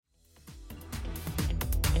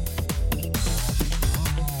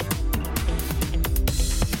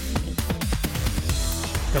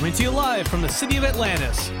Coming to you live from the city of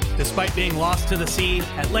Atlantis. Despite being lost to the sea,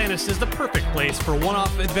 Atlantis is the perfect place for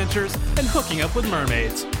one-off adventures and hooking up with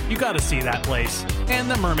mermaids. You gotta see that place. And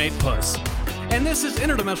the mermaid puss. And this is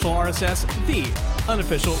Interdimensional RSS, the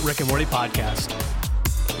unofficial Rick and Morty podcast.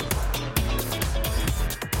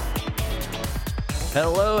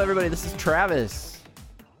 Hello, everybody. This is Travis.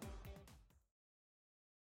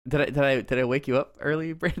 Did I wake you up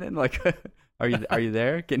early, Brandon? Like, are you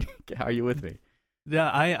there? Are you with me?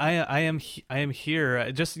 Yeah, I am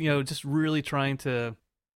here. Just really trying to.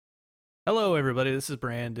 Hello, everybody. This is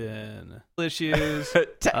Brandon. Issues.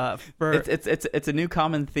 It's a new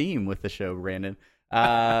common theme with the show, Brandon.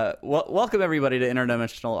 Welcome everybody to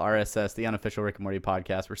Interdimensional RSS, the unofficial Rick and Morty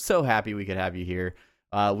podcast. We're so happy we could have you here.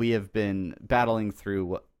 We have been battling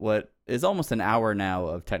through what is almost an hour now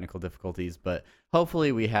of technical difficulties, but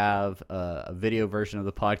hopefully we have a video version of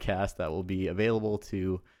the podcast that will be available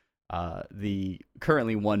to the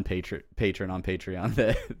currently one patron on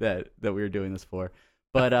Patreon that we are doing this for.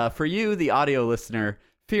 But for you, the audio listener,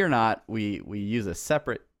 fear not. We use a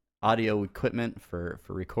separate audio equipment for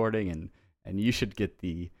recording, and you should get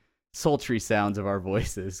the sultry sounds of our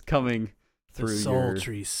voices coming through the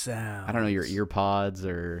sultry sounds. I don't know, your ear pods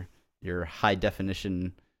or your high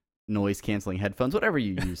definition noise canceling headphones, whatever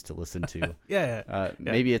you use to listen to. Yeah.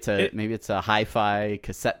 Maybe it's a hi-fi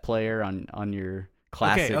cassette player on your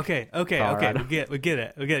classic. Okay. We get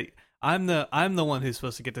it. I'm the one who's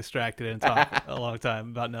supposed to get distracted and talk a long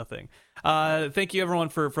time about nothing. Thank you everyone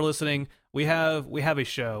for listening. We have a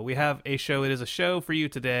show. It is a show for you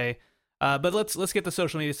today. But let's get the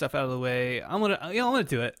social media stuff out of the way. I'm gonna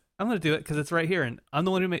do it. I'm gonna do it because it's right here, and I'm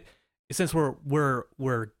the one who made. Since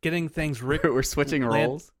we're getting things. We're switching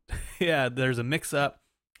roles. Yeah, there's a mix up.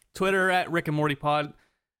 Twitter at Rick and Morty Pod.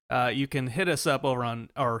 You can hit us up over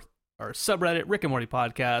on our subreddit, Rick and Morty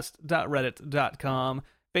Podcast.reddit.com.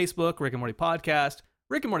 Facebook, Rick and Morty Podcast.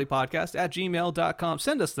 Rick and Morty Podcast at gmail.com.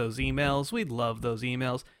 Send us those emails. We'd love those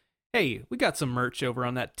emails. Hey, we got some merch over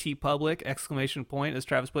on that TeePublic, ! As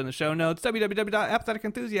Travis put in the show notes,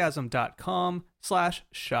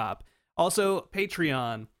 www.apatheticenthusiasm.com/shop. Also,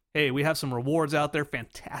 Patreon. Hey, we have some rewards out there,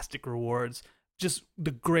 fantastic rewards. Just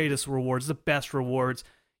the greatest rewards, the best rewards.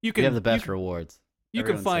 We have the best rewards. You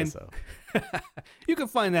can find you can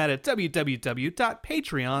find that at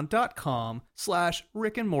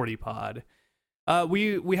www.patreon.com/rickandmortypod.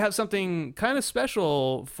 We have something kind of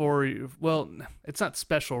special for you. Well, it's not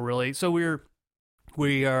special really. So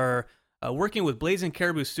we are working with Blazing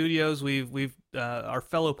Caribou Studios. We've our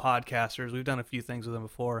fellow podcasters. We've done a few things with them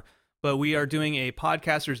before, but we are doing a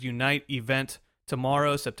Podcasters Unite event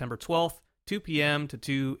tomorrow, September 12th, 2 p.m. to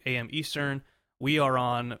 2 a.m. Eastern. We are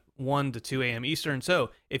on 1 to 2 a.m. Eastern. So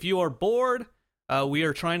if you are bored, we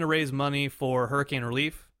are trying to raise money for hurricane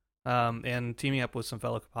relief and teaming up with some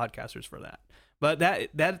fellow podcasters for that. But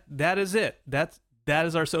that is it. That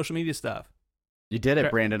is our social media stuff. You did it,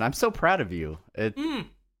 Brandon. I'm so proud of you.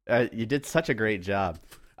 You did such a great job.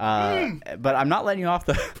 But I'm not letting you off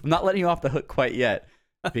the hook quite yet,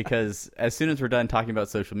 because as soon as we're done talking about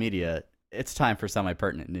social media, it's time for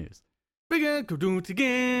semi-pertinent news. Semi-pertinent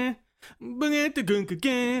news.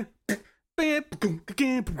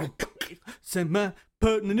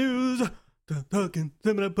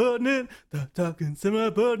 Talking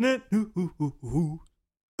semi-pertinent.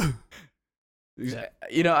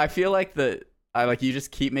 I feel like you just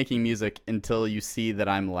keep making music until you see that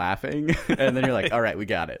I'm laughing, and then you're like, all right, we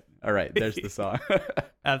got it. All right, there's the song.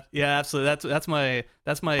 Yeah, absolutely.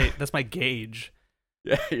 That's my gauge.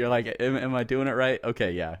 Yeah, you're like, am I doing it right?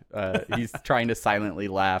 Okay, yeah. He's trying to silently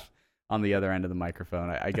laugh on the other end of the microphone.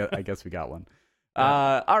 I guess we got one.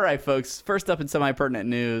 All right, folks. First up in semi-pertinent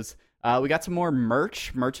news, we got some more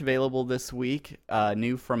merch available this week.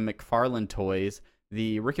 New from McFarlane Toys.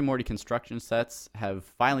 The Rick and Morty construction sets have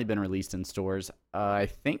finally been released in stores. I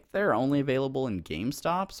think they're only available in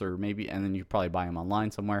GameStops, or maybe, and then you could probably buy them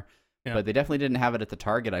online somewhere. Yeah. But they definitely didn't have it at the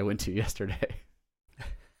Target I went to yesterday.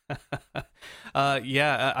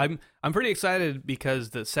 I'm pretty excited because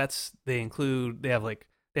the sets they have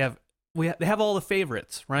all the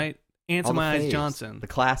favorites, right? Antimized Johnson, the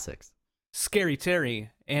classics, Scary Terry,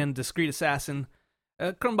 and Discreet Assassin,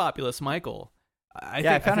 Crumbopulous Michael.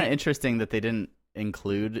 I found it interesting that they didn't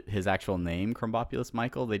include his actual name, Crumbopulous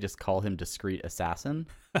Michael. They just call him Discreet Assassin.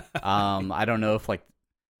 I don't know if I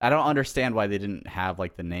don't understand why they didn't have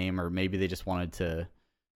the name, or maybe they just wanted to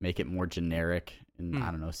make it more generic. And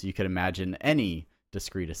I don't know. So you could imagine any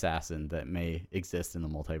discreet assassin that may exist in the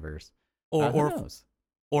multiverse, or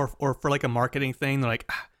for a marketing thing. They're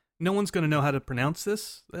like, no one's gonna know how to pronounce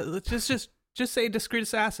this. Let's just say discreet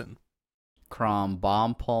assassin. Crom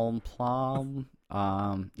bomb palm plum.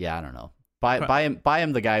 Yeah, I don't know. Buy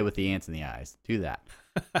him the guy with the ants in the eyes. Do that.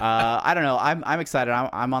 I don't know. I'm excited.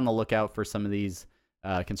 I'm on the lookout for some of these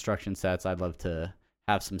construction sets. I'd love to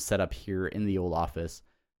have some set up here in the old office,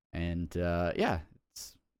 and yeah,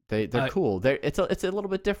 they're cool. It's a little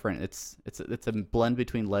bit different. It's a blend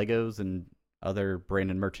between Legos and other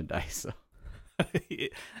Brandon merchandise. So.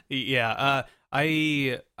 Yeah,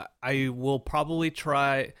 I will probably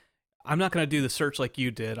try. I'm not going to do the search like you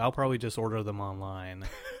did. I'll probably just order them online,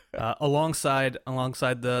 alongside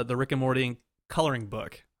the Rick and Morty coloring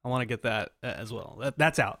book. I want to get that as well.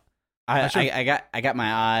 That's out. I got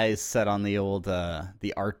my eyes set on the old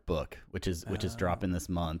the art book, which is dropping this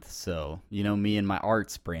month. So you know me and my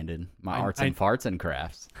arts, Brandon, my arts and farts and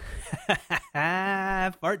crafts.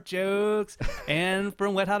 Fart jokes and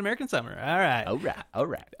from Wet Hot American Summer. All right.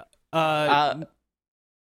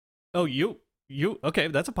 Oh, you. Okay,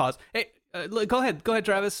 that's a pause. Hey, go ahead,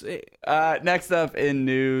 Travis. Next up in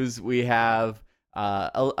news, we have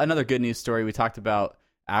another good news story. We talked about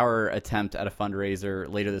our attempt at a fundraiser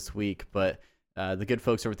later this week, but the good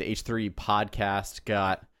folks over at the H3 podcast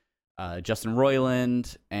got Justin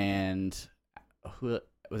Roiland and who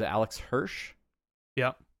was it, Alex Hirsch?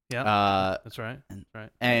 Yeah, that's right.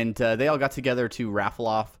 And they all got together to raffle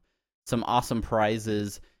off some awesome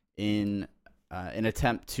prizes in an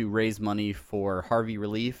attempt to raise money for Harvey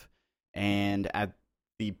relief. And at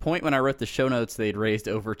the point when I wrote the show notes, they'd raised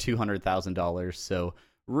over $200,000. So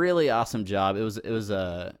really awesome job. It was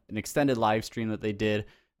an extended live stream that they did.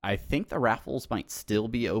 I think the raffles might still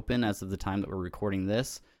be open as of the time that we're recording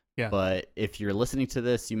this. Yeah. But if you're listening to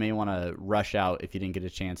this, you may want to rush out if you didn't get a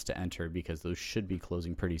chance to enter, because those should be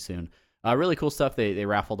closing pretty soon. Really cool stuff. They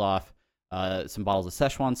raffled off some bottles of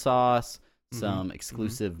Szechuan sauce, some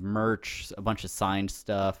exclusive merch, a bunch of signed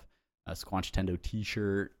stuff, a Squanch Tendo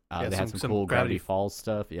t-shirt. They had some cool Gravity Falls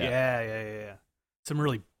stuff. Yeah. Some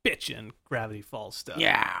really bitchin' Gravity Falls stuff.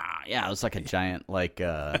 Yeah. It was like a giant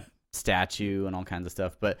statue and all kinds of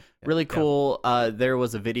stuff. But really cool. There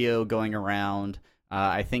was a video going around.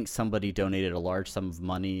 I think somebody donated a large sum of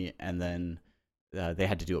money, and then they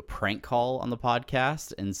had to do a prank call on the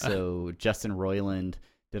podcast. And so Justin Roiland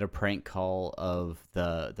did a prank call of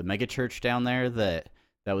the mega church down there that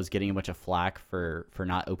was getting a bunch of flack for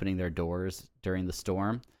not opening their doors during the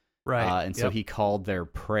storm. Right. And so he called their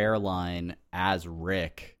prayer line as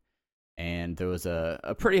Rick, and there was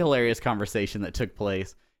a pretty hilarious conversation that took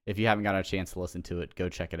place. If you haven't got a chance to listen to it, go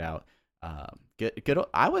check it out. Good.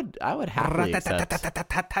 I would happily accept.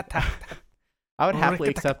 I would happily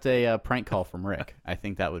accept a prank call from Rick. I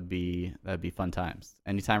think that'd be fun times.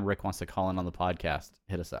 Anytime Rick wants to call in on the podcast,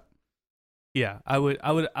 hit us up. Yeah, I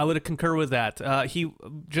would concur with that. He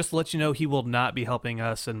just to let you know, he will not be helping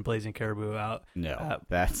us and Blazing Caribou out. No,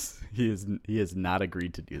 he has not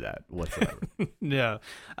agreed to do that whatsoever. No,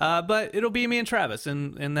 but it'll be me and Travis,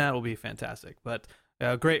 and that will be fantastic. But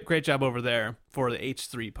great job over there for the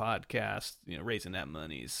H3 podcast. Raising that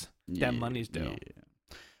money's dough. Yeah.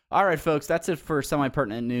 All right, folks, that's it for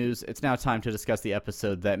semi-pertinent news. It's now time to discuss the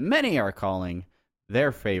episode that many are calling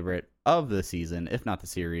their favorite of the season, if not the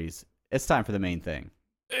series. It's time for the main thing.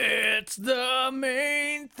 It's the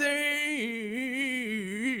main thing.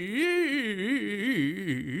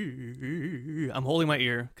 I'm holding my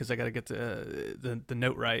ear because I got to get the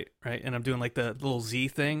note right, and I'm doing like the little Z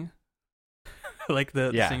thing, like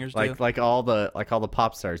the singers do. Like all the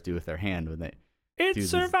pop stars do with their hand when they. It's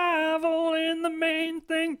survival in the main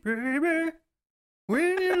thing, baby.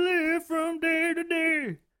 When you live from day to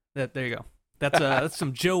day. There you go. That's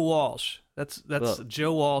some Joe Walsh. That's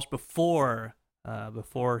Joe Walsh before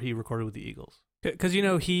he recorded with the Eagles. Because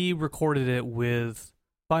he recorded it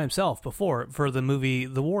by himself before for the movie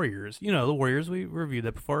The Warriors. The Warriors, we reviewed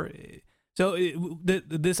that before. So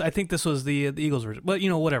I think this was the Eagles version. But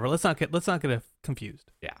whatever. Let's not get it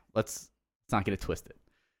confused. Yeah, let's not get it twisted.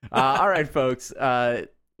 All right, folks.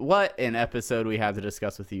 What an episode we have to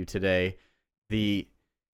discuss with you today. The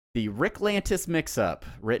Rick Lantis mix-up,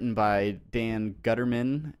 written by Dan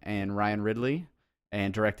Gutterman and Ryan Ridley,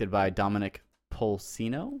 and directed by Dominic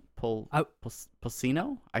Polcino.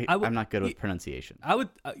 Polcino? I'm not good with pronunciation. I would,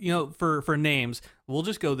 for names, we'll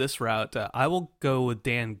just go this route. I will go with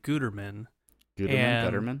Dan Gutterman.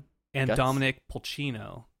 Gutterman? And Guts? Dominic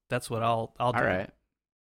Polcino. That's what I'll do. All right.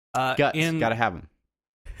 Guts, gotta have him.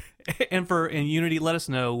 And in Unity, let us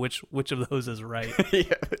know which of those is right.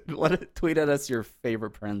 Tweet at us your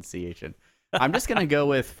favorite pronunciation. I'm just gonna go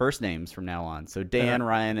with first names from now on. So Dan,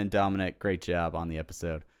 Ryan, and Dominic, great job on the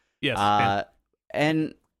episode. Yes.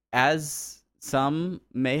 And as some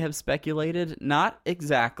may have speculated, not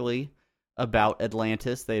exactly about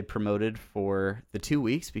Atlantis. They had promoted for the 2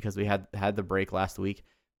 weeks because we had the break last week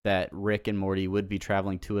that Rick and Morty would be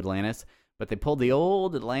traveling to Atlantis, but they pulled the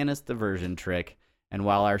old Atlantis diversion trick. And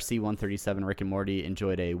while our C-137 Rick and Morty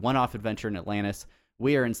enjoyed a one-off adventure in Atlantis,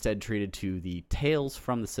 we are instead treated to the Tales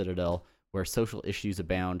from the Citadel, where social issues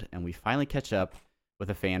abound, and we finally catch up with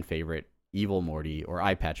a fan favorite, Evil Morty, or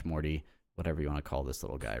Eye Patch Morty, whatever you want to call this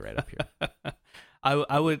little guy right up here.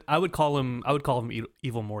 I would call him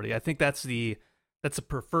Evil Morty. I think that's a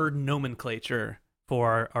preferred nomenclature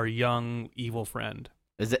for our young evil friend.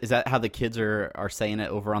 Is that how the kids are saying it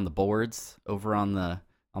over on the boards, over on the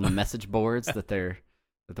message boards that they're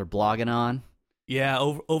blogging on? Yeah,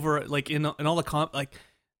 over like in all the like.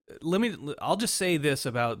 I'll just say this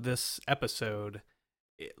about this episode.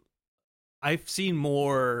 I've seen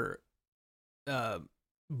more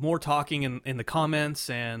talking in the comments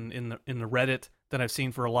and in the Reddit than I've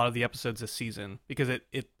seen for a lot of the episodes this season, because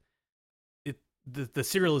the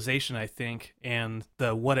serialization, I think, and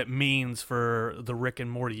what it means for the Rick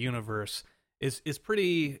and Morty universe is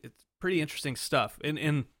pretty interesting stuff.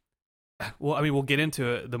 And well, I mean, we'll get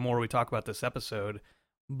into it the more we talk about this episode,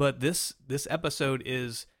 but this episode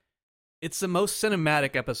it's the most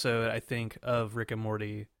cinematic episode, I think, of Rick and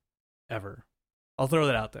Morty ever. I'll throw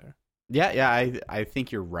that out there. Yeah, I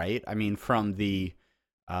think you're right. I mean, from the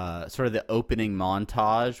sort of the opening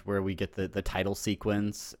montage where we get the title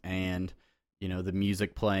sequence and, you know, the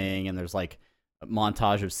music playing, and there's like a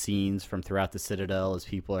montage of scenes from throughout the Citadel as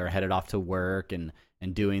people are headed off to work and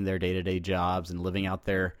doing their day-to-day jobs and living out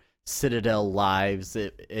their Citadel lives.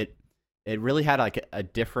 It really had like a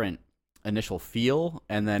different initial feel,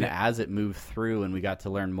 and then as it moved through and we got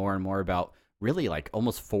to learn more and more about really like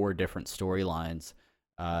almost 4 different storylines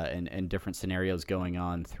and different scenarios going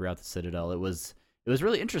on throughout the Citadel, it was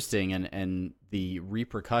really interesting, and the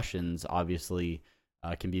repercussions obviously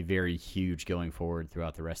can be very huge going forward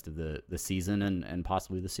throughout the rest of the season and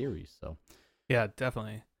possibly the series. So yeah,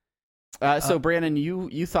 definitely. So Brandon,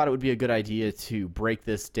 you thought it would be a good idea to break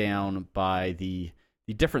this down by the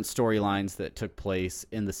different storylines that took place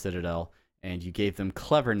in the Citadel, and you gave them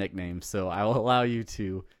clever nicknames. So I will allow you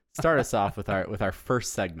to start us off with our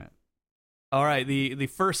first segment. All right, the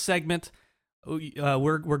first segment,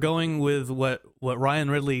 we're going with what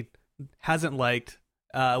Ryan Ridley hasn't liked.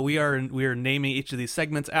 We are naming each of these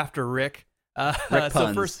segments after Rick. Rick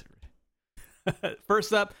puns. So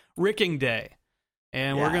first up, Ricking Day,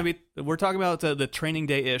 and we're talking about the Training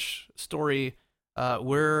Day-ish story,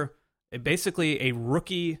 where basically a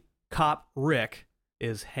rookie cop Rick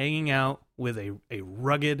is hanging out with a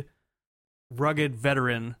rugged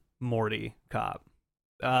veteran Morty cop.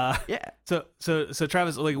 So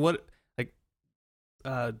Travis, like, what, like,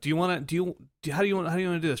 how do you want to do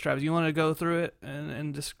this, Travis? Do you want to go through it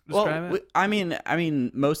and just describe it? I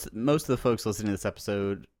mean, most of the folks listening to this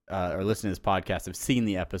episode or listening to this podcast have seen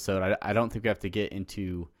the episode. I don't think we have to get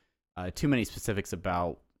into too many specifics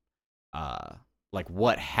about like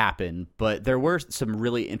what happened, but there were some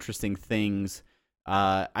really interesting things.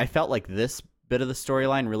 I felt like this bit of the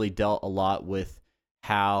storyline really dealt a lot with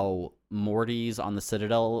how Mortys on the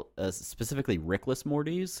Citadel, specifically Rickless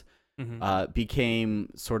Mortys, became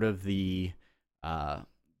sort of the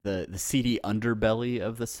seedy underbelly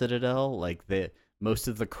of the Citadel. Like most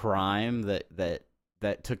of the crime that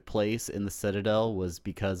took place in the Citadel was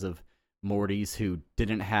because of Mortys who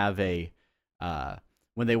didn't have a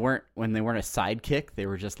when they weren't a sidekick, they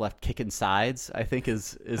were just left kicking sides, I think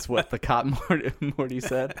is what the cop Morty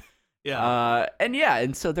said. Yeah.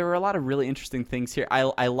 And so there were a lot of really interesting things here.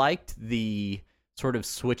 I liked the sort of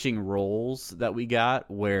switching roles that we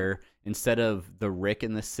got, where instead of the Rick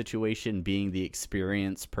in this situation being the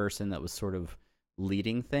experienced person that was sort of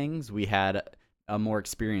leading things, we had a more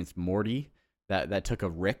experienced Morty that took a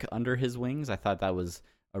Rick under his wings. I thought that was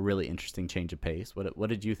a really interesting change of pace. What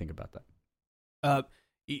did you think about that?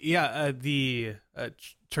 The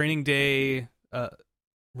Training Day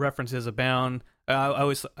references abound. I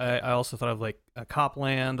also thought of like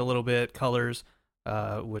Copland a little bit, Colors,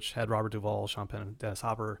 which had Robert Duvall, Sean Penn, and Dennis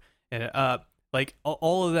Hopper, and like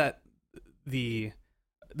all of that. This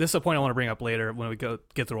is a point I want to bring up later when we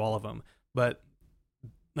get through all of them. But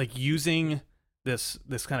like using this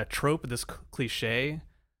kind of trope, this cliche,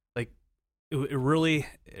 like it really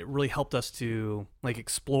helped us to like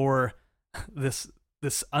explore this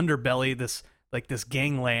underbelly, this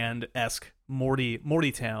gangland-esque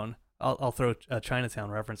Morty town. I'll throw a Chinatown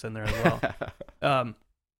reference in there as well.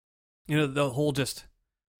 The whole just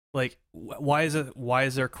like why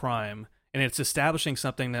is there crime, and it's establishing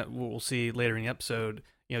something that we'll see later in the episode.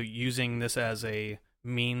 Using this as a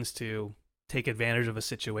means to take advantage of a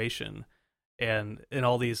situation, and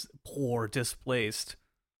all these poor, displaced,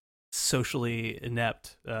 socially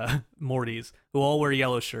inept Mortys who all wear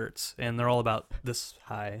yellow shirts, and they're all about this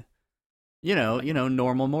high.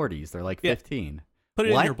 Normal Mortys. They're like 15. Put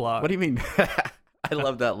it in your blog. What do you mean? I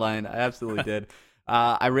love that line. I absolutely did.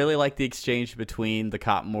 I really like the exchange between the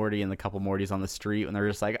cop Morty and the couple Mortys on the street when they're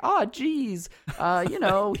just like, geez,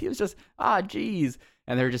 he was just, geez.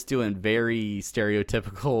 And they're just doing very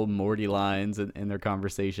stereotypical Morty lines in their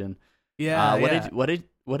conversation. Yeah.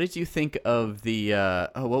 What did you think of the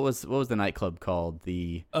what was the nightclub called?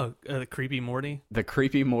 The Creepy Morty. The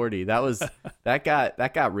Creepy Morty. That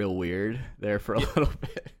got real weird there for a little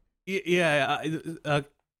bit. Yeah.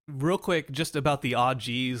 Real quick, just about the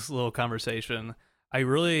geez little conversation. I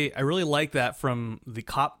really like that from the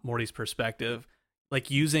cop Morty's perspective, like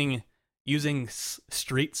using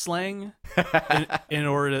street slang in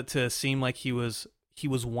order to seem like he was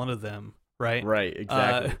one of them, right? Right,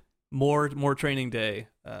 exactly. More Training Day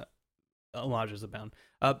homages abound.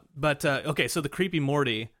 But okay, so the Creepy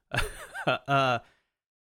Morty. I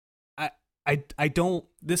don't.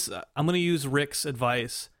 This I'm going to use Rick's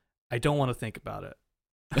advice. I don't want to think about it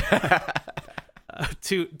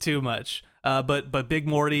too much. But Big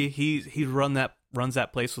Morty, he runs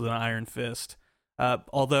that place with an iron fist.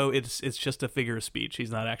 Although it's just a figure of speech. He's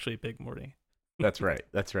not actually Big Morty. That's right.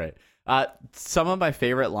 Some of my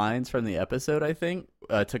favorite lines from the episode, I think,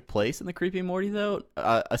 took place in the Creepy Morty, though.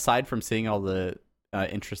 Aside from seeing all the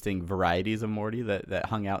interesting varieties of Morty that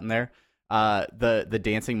hung out in there, the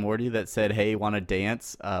dancing Morty that said, "Hey, want to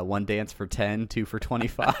dance? 1 dance for 10, 2 for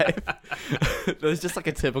 25." It was just like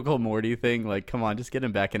a typical Morty thing. Like, come on, just get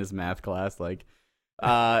him back in his math class. Like,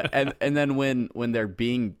 and then when they're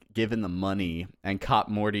being given the money, and Cop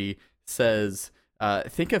Morty says,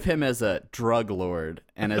 think of him as a drug lord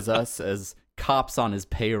and as us as cops on his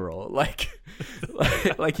payroll. Like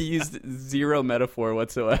he used zero metaphor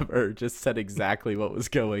whatsoever, just said exactly what was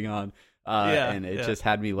going on. And it just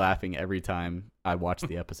had me laughing every time I watched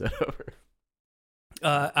the episode over.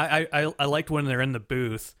 I liked when they're in the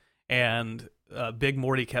booth and Big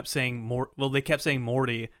Morty kept saying they kept saying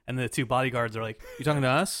Morty, and the 2 bodyguards are like, "You talking to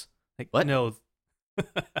us?" Like, what? No.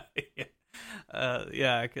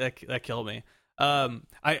 That killed me. I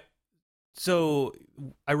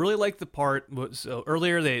really like the part. So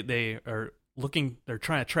earlier they're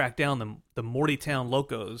trying to track down the Mortytown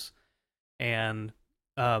locos, and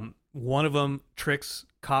one of them tricks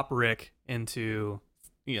Cop Rick into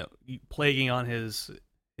plaguing on his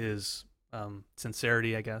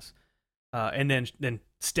sincerity, I guess, and then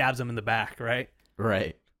stabs him in the back, right?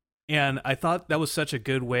 Right. And I thought that was such a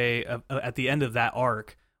good way at the end of that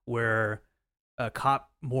arc where Cop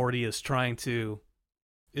Morty is trying to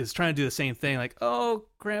do the same thing, like, "Oh,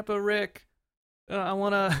 Grandpa Rick, I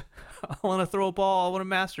wanna throw a ball, I wanna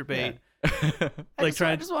masterbate." Yeah. I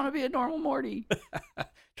just want to be a normal Morty.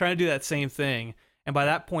 Trying to do that same thing, and by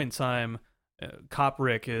that point in time, Cop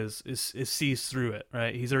Rick is sees through it,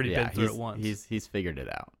 right? He's already been through it once. He's figured it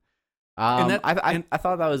out. I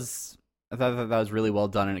thought that was really well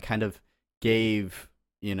done, and it kind of gave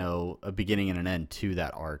a beginning and an end to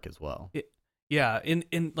that arc as well.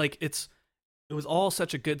 In like it was all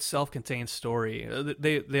such a good self-contained story.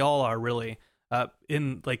 They all are really.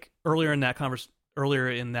 In like earlier in that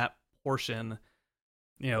portion,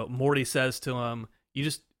 Morty says to him,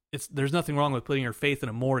 there's nothing wrong with putting your faith in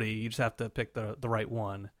a Morty. You just have to pick the right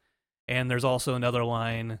one. And there's also another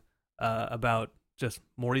line about just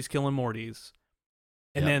Morty's killing Mortys.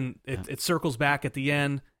 And then it circles back at the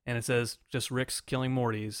end and it says just Rick's killing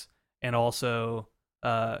Mortys. And also,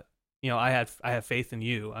 I have faith in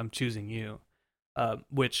you. I'm choosing you,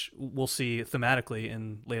 which we'll see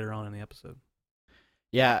thematically later on in the episode.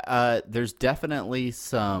 Yeah, there's definitely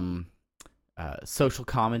some social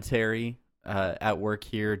commentary at work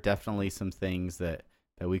here. Definitely some things that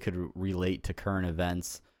we could relate to current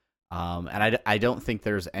events. And I don't think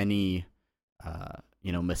there's any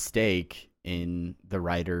mistake in the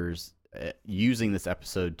writers using this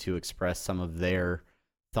episode to express some of their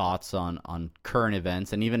thoughts on current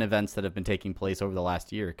events and even events that have been taking place over the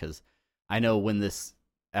last year. Because I know when this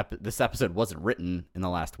episode wasn't written in the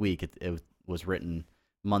last week, it was written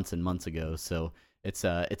months and months ago. So it's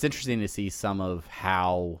interesting to see some of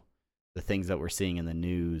how the things that we're seeing in the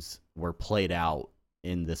news were played out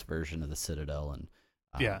in this version of the Citadel. And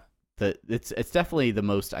it's definitely the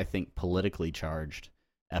most, I think, politically charged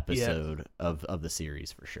episode of the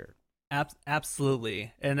series for sure.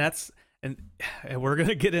 Absolutely. And we're going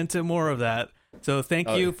to get into more of that. So thank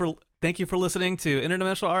you for listening to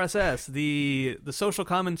Interdimensional RSS, the social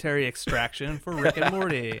commentary extraction for Rick and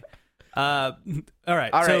Morty. All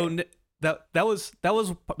right. So that was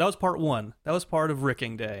part one. That was part of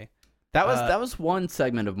Ricking Day. That was one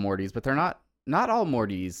segment of Morty's, but they're not all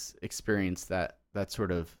Mortys experience that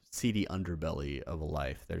sort of seedy underbelly of a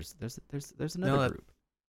life. There's another group.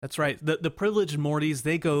 That's right. The privileged Mortys,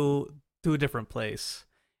 they go to a different place.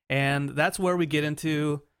 And that's where we get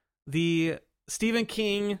into the Stephen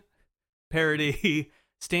King parody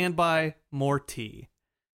Stand By Morty.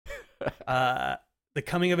 The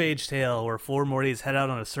coming of age tale where four Mortys head out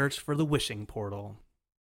on a search for the wishing portal.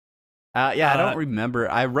 I don't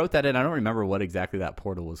remember. I wrote that in. I don't remember what exactly that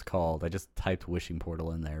portal was called. I just typed wishing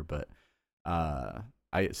portal in there, but I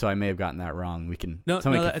may have gotten that wrong.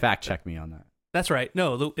 Somebody can fact check me on that. That's right.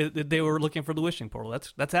 No, they were looking for the wishing portal.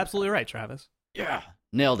 That's absolutely right, Travis. Yeah,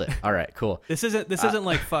 nailed it. All right, cool. This isn't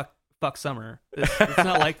like fuck summer. It's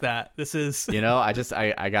not like that. This is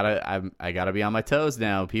I gotta be on my toes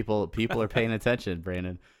now. People are paying attention,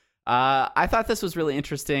 Brandon. I thought this was really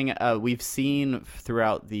interesting. We've seen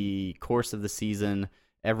throughout the course of the season,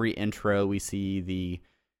 every intro we see the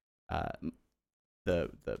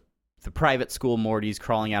private school Mortys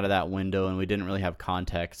crawling out of that window, and we didn't really have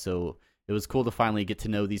context, so it was cool to finally get to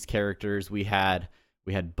know these characters. We had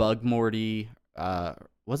Bug Morty.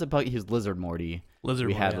 Was it Bug? He was Lizard Morty.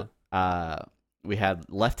 We had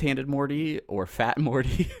Left-Handed Morty or Fat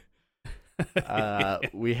Morty.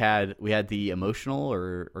 We had the emotional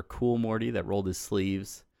or cool Morty that rolled his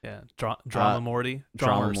sleeves. Yeah, drama Morty.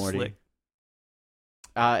 Drama Morty. Slick.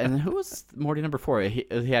 And who was Morty number 4? He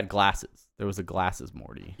had glasses. There was a glasses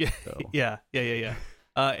Morty. Yeah, so. yeah.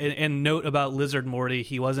 And note about Lizard Morty,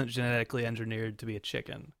 he wasn't genetically engineered to be a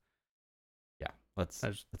chicken. Yeah, let's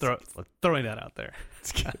throwing that out there.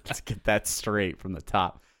 let's get that straight from the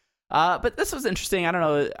top. But this was interesting. I don't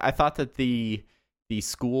know. I thought that the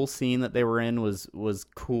school scene that they were in was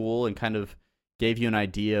cool and kind of gave you an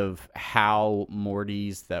idea of how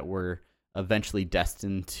Mortys that were eventually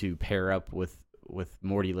destined to pair up with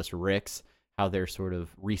Mortyless Ricks, how they're sort of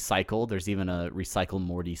recycled. There's even a Recycle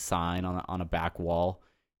Morty sign on a back wall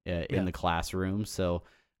in the classroom. So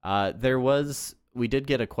we did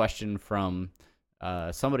get a question from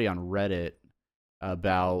somebody on Reddit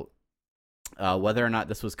about whether or not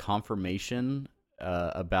this was confirmation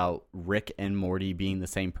about Rick and Morty being the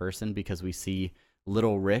same person, because we see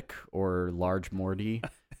Little Rick or Large Morty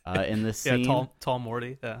in this scene. Yeah, tall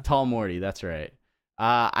Morty. Yeah. Tall Morty, that's right.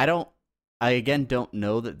 I again don't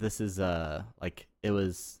know that this is it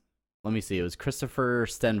was. Let me see. It was Christopher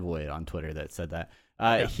Stenvoid on Twitter that said that.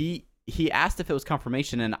 He asked if it was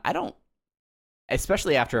confirmation, and I don't.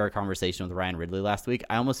 Especially after our conversation with Ryan Ridley last week,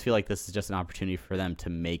 I almost feel like this is just an opportunity for them to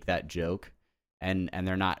make that joke, and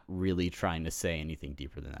they're not really trying to say anything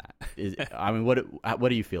deeper than that. I mean, what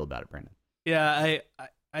do you feel about it, Brandon? Yeah,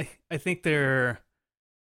 I think they're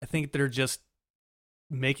just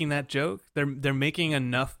making that joke. They're making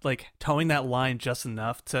enough, like towing that line just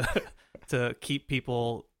enough to keep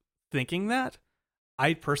people thinking that.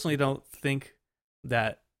 I personally don't think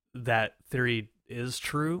that theory is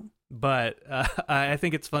true, but I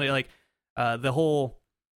think it's funny. Like the whole,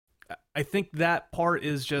 I think that part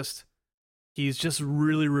is just he's just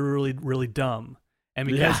really, really, really dumb, and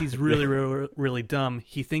because he's really, really, really dumb,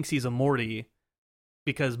 he thinks he's a Morty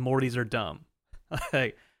because Mortys are dumb.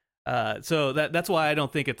 Like, so that's why I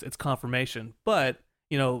don't think it's confirmation. But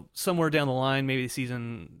somewhere down the line, maybe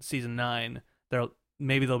season 9, there'll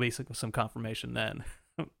be some confirmation then,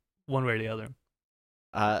 one way or the other.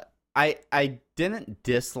 I didn't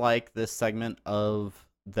dislike this segment of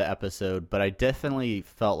the episode, but I definitely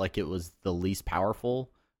felt like it was the least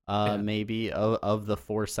powerful, maybe of the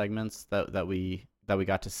 4 segments that we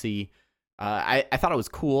got to see. I thought it was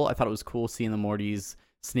cool. I thought it was cool seeing the Mortys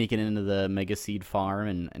sneaking into the Mega Seed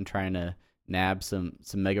farm and trying to nab some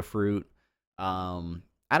Mega Fruit. I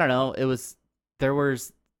don't know. There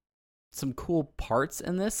was some cool parts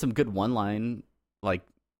in this, some good one-line like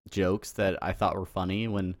jokes that I thought were funny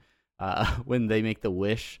when they make the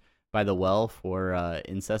wish by the well for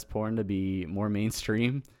incest porn to be more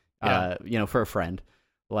mainstream. For a friend.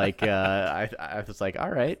 Like I was like,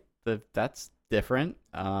 all right, that's different.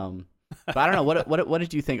 But I don't know what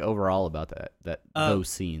did you think overall about those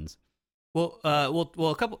scenes? Well,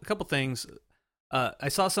 a couple things. I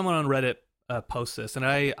saw someone on Reddit post this, and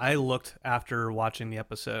I looked after watching the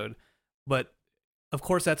episode, but of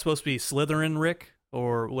course that's supposed to be Slytherin Rick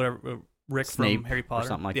or whatever, Rick Snape from Harry Potter or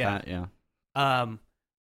something like that. Yeah.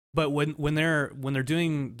 But when they're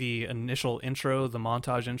doing the initial intro, the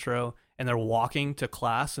montage intro, and they're walking to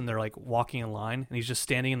class and they're like walking in line, and he's just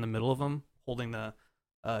standing in the middle of them holding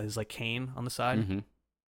his like cane on the side. Mm-hmm.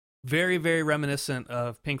 Very, very reminiscent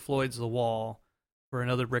of Pink Floyd's The Wall, for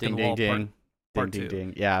another brick in the wall. Ding. part ding, 2.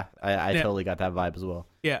 ding. Yeah, I totally got that vibe as well.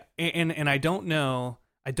 Yeah, and I don't know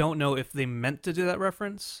if they meant to do that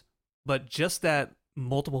reference, but just that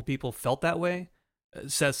multiple people felt that way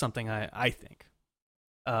says something. I think.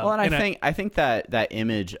 Well, and I think that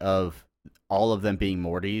image of all of them being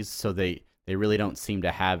Mortys, so they really don't seem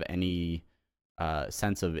to have any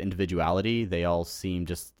sense of individuality. They all seem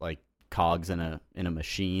just like cogs in a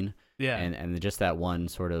machine. Yeah, and just that one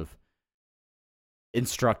sort of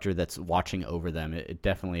instructor that's watching over them. It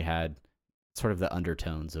definitely had sort of the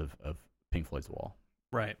undertones of Pink Floyd's Wall.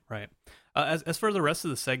 Right. As for the rest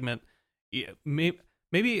of the segment, yeah,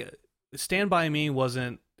 maybe Stand By Me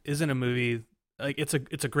isn't a movie. Like it's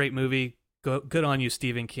a great movie. Good on you,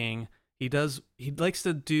 Stephen King. He likes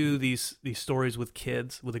to do these stories with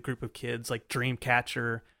kids, with a group of kids, like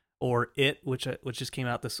Dreamcatcher or It, which just came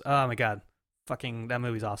out this. Oh my god, fucking that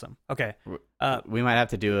movie's awesome. Okay, we might have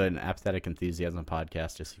to do an Apathetic Enthusiasm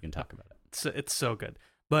podcast just so you can talk about it. It's so good,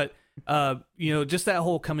 but just that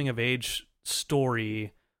whole coming of age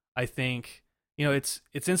story, I think it's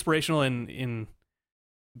inspirational in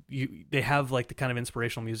they have like the kind of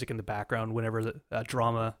inspirational music in the background whenever the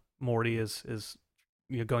drama Morty is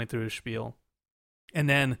going through his spiel, and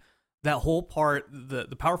then that whole part, the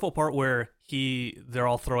powerful part where they're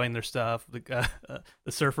all throwing their stuff, the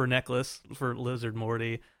surfer necklace for Lizard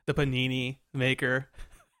Morty, the panini maker,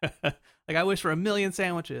 like I wish for 1 million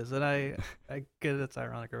sandwiches, and I get it's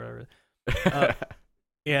ironic or whatever,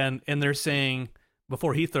 and they're saying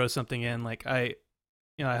before he throws something in, like I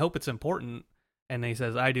hope it's important. And then he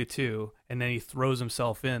says, "I do too." And then he throws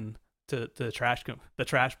himself in to the trash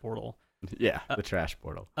portal. Yeah, the trash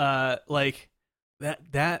portal. Like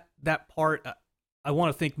that part. I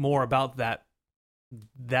want to think more about that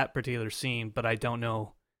particular scene, but I don't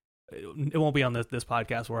know. It won't be on this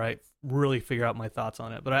podcast where I really figure out my thoughts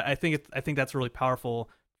on it. But I think that's really powerful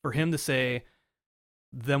for him to say,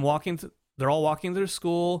 they're all walking through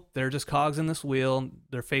school. They're just cogs in this wheel.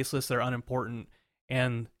 They're faceless. They're unimportant.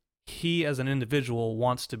 And he as an individual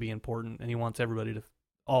wants to be important, and he wants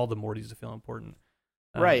all the Mortys to feel important.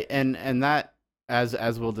 Right. And that,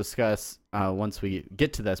 as we'll discuss once we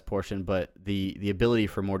get to this portion, but the ability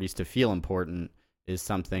for Mortys to feel important is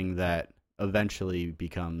something that eventually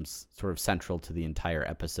becomes sort of central to the entire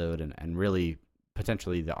episode and really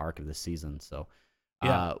potentially the arc of the season. So,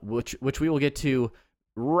 yeah. which we will get to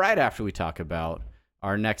right after we talk about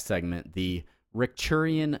our next segment, the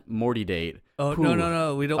Rickturian Morty date. Oh,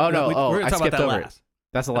 no, we don't. Oh, no, we're going to talk about that over last. It.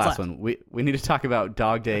 That's the last one. We need to talk about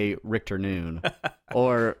Dog Day Richter Noon,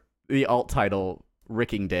 or the alt title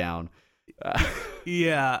Ricking Down.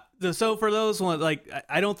 Yeah. So for those ones, like,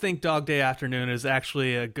 I don't think Dog Day Afternoon is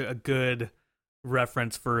actually a good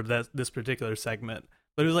reference for this particular segment.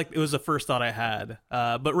 But it was the first thought I had.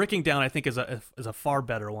 But Ricking Down, I think, is a far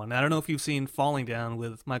better one. I don't know if you've seen Falling Down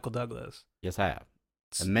with Michael Douglas. Yes, I have.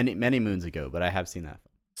 Many moons ago, but I have seen that.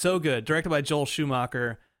 So good. Directed by Joel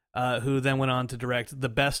Schumacher, who then went on to direct the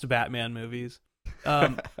best Batman movies.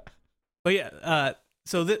 But yeah,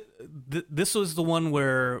 so this was the one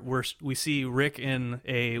where we see Rick in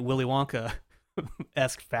a Willy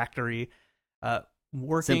Wonka-esque factory,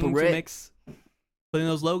 working Simple to Ricks. putting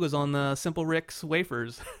those logos on the Simple Ricks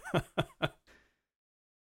wafers.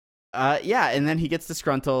 Yeah, and then he gets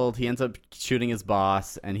disgruntled. He ends up shooting his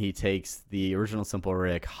boss, and he takes the original Simple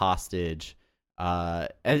Rick hostage.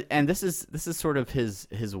 And this is sort of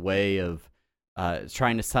his way of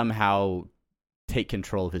trying to somehow take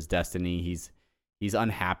control of his destiny. He's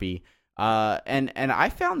unhappy. And I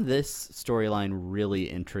found this storyline really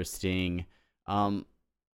interesting.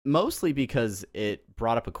 Mostly because it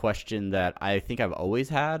brought up a question that I think I've always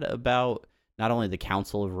had about not only the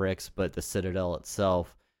Council of Ricks, but the Citadel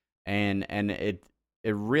itself. And it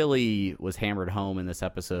really was hammered home in this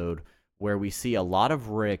episode, where we see a lot of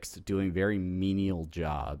Ricks doing very menial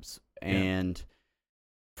jobs. Yeah. And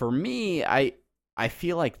for me, I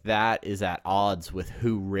feel like that is at odds with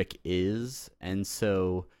who Rick is. And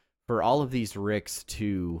so for all of these Ricks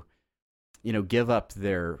to, give up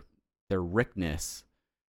their Rickness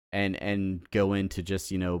and go into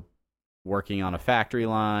just, working on a factory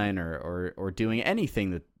line or doing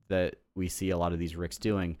anything that we see a lot of these Ricks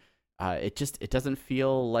doing, it doesn't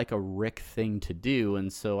feel like a Rick thing to do.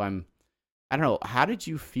 And so I don't know, how did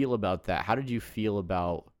you feel about that? How did you feel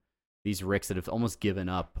about these Ricks that have almost given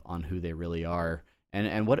up on who they really are,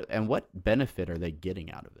 and what benefit are they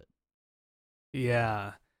getting out of it?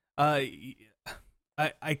 Yeah, I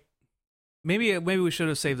maybe we should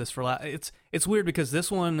have saved this for last. It's weird because this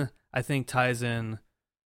one I think ties in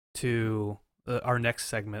to our next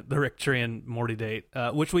segment, the Rickturian Morty date,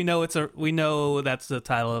 which we know that's the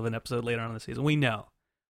title of an episode later on in the season. We know,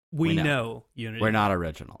 We know Unity. We're not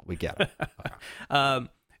original. We get it. um,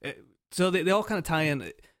 so they all kind of tie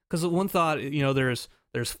in, because one thought,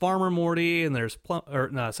 there's Farmer Morty and there's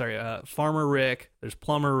Farmer Rick. There's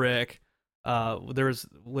Plumber Rick. There's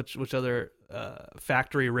which other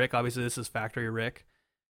Factory Rick. Obviously, this is Factory Rick,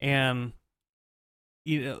 and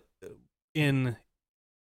in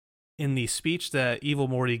the speech that Evil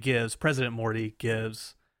Morty gives, President Morty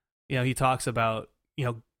gives, he talks about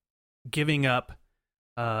giving up.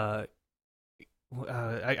 I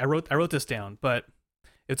wrote this down, but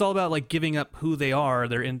it's all about like giving up who they are,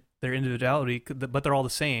 their individuality, but they're all the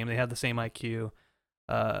same. They have the same IQ.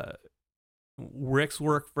 Ricks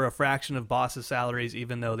work for a fraction of bosses' salaries,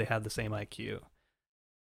 even though they have the same IQ.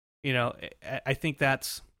 I think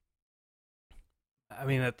that's. I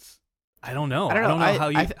mean, that's. I don't know. I don't know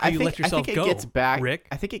how you let yourself go, Rick.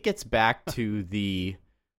 I think it gets back to the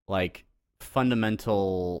like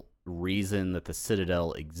fundamental reason that the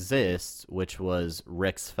Citadel exists, which was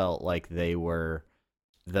Ricks felt like they were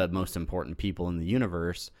the most important people in the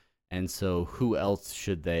universe, and so who else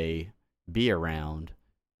should they be around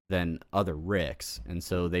than other Ricks? And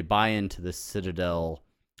so they buy into the Citadel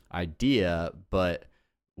idea, but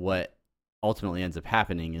what ultimately ends up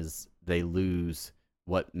happening is they lose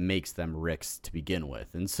what makes them Ricks to begin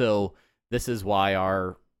with. And so this is why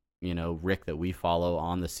our, Rick that we follow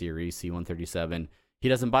on the series, C-137, he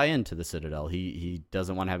doesn't buy into the Citadel. He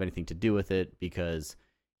doesn't want to have anything to do with it because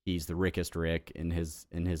he's the Rickest Rick in his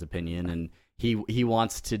opinion, and he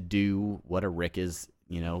wants to do what a Rick is,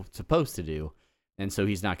 supposed to do. And so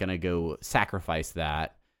he's not going to go sacrifice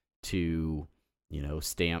that to,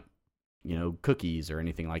 stamp, cookies or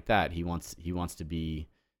anything like that. He wants to be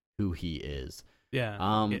who he is.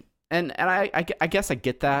 Yeah. And I guess I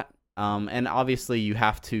get that. And obviously you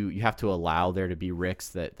have to allow there to be Ricks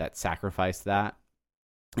that sacrifice that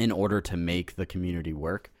in order to make the community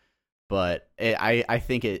work. But I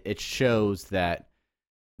think it shows that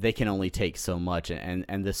they can only take so much,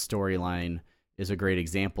 and this storyline is a great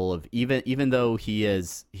example of even though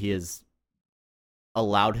he's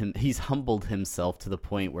humbled himself to the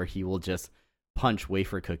point where he will just punch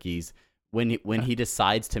wafer cookies. When he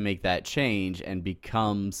decides to make that change and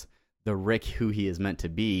becomes the Rick who he is meant to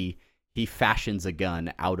be, he fashions a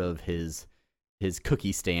gun out of his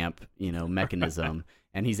cookie stamp, mechanism,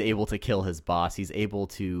 and he's able to kill his boss. He's able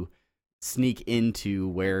to sneak into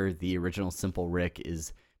where the original Simple Rick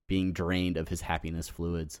is being drained of his happiness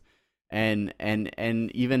fluids, and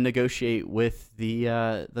even negotiate with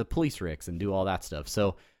the police Ricks and do all that stuff.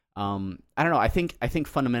 So I don't know. I think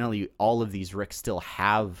fundamentally all of these Ricks still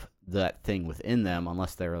have that thing within them,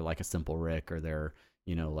 unless they're like a Simple Rick or they're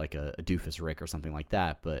like a doofus Rick or something like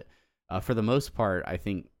that. But for the most part, I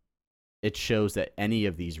think it shows that any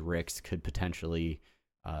of these Ricks could potentially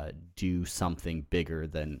do something bigger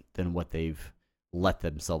than what they've let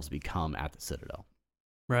themselves become at the Citadel.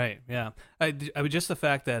 Right. Yeah. I mean, just the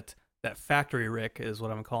fact that Factory Rick is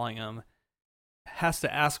what I'm calling him has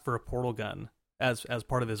to ask for a portal gun as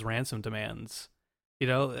part of his ransom demands.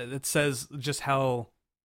 It says just how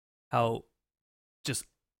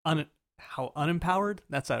unempowered,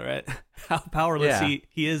 that's not right, how powerless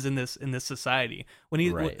he is in this society. When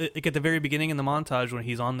he like at the very beginning in the montage, when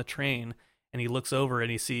he's on the train and he looks over and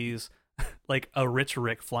he sees like a rich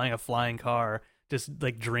Rick flying a flying car, just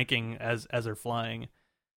like drinking as they're flying,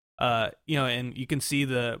 and you can see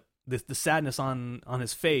the sadness on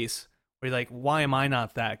his face, where he's like, why am I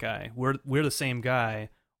not that guy? We're the same guy.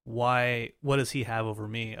 Why? What does he have over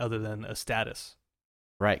me other than a status?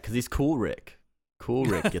 Right, because he's Cool Rick. Cool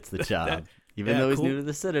Rick gets the job, even though he's new to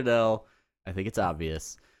the Citadel. I think it's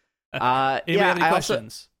obvious. Anybody have any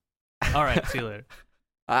questions? All right, see you later.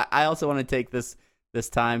 I also want to take this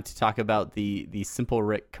time to talk about the Simple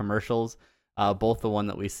Rick commercials, both the one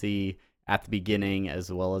that we see at the beginning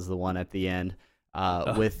as well as the one at the end,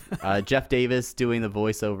 with Jeff Davis doing the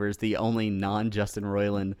voiceovers, the only non-Justin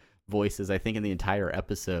Roiland voices I think in the entire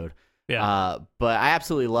episode. Yeah. But I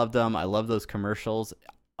absolutely loved them. I love those commercials.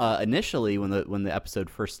 Initially, when the episode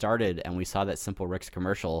first started and we saw that Simple Rick's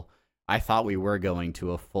commercial, I thought we were going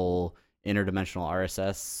to a full interdimensional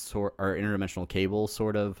RSS or interdimensional cable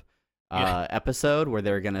sort of episode where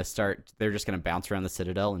they're just gonna bounce around the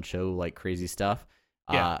Citadel and show like crazy stuff.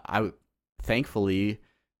 Thankfully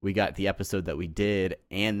we got the episode that we did,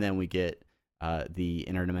 and then we get the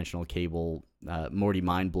interdimensional cable Morty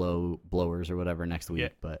mind blowers or whatever next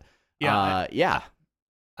week. But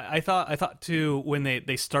I thought too, when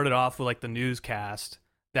they started off with like the newscast,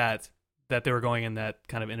 that they were going in that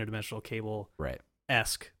kind of interdimensional cable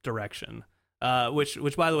esque direction.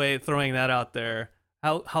 Which by the way, throwing that out there,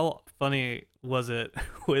 how funny was it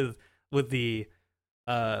with the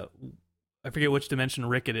I forget which dimension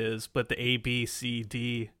Rick it is, but the A, B, C,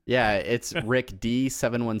 D. Yeah, it's Rick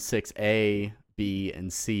D716A, B,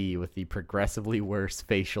 and C with the progressively worse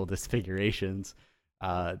facial disfigurations,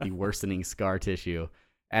 the worsening scar tissue.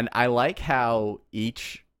 And I like how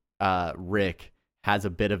each Rick has a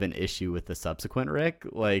bit of an issue with the subsequent Rick.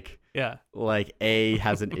 Like A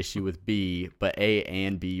has an issue with B, but A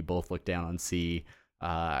and B both look down on C.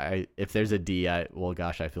 If there's a D, I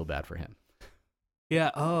feel bad for him.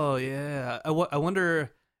 Yeah. Oh, yeah. I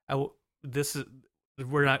wonder. This is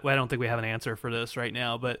we're not. I don't think we have an answer for this right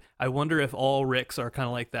now. But I wonder if all Ricks are kind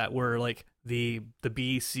of like that, where like the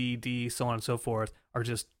B, C, D, so on and so forth, are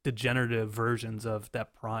just degenerative versions of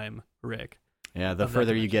that prime Rick. Yeah. The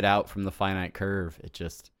further you get out from the finite curve, it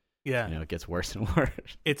just it gets worse and worse.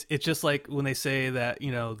 It's just like when they say that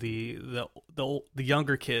the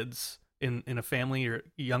younger kids in a family or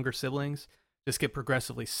younger siblings just get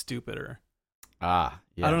progressively stupider. Yeah.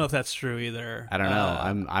 I don't know if that's true either. I don't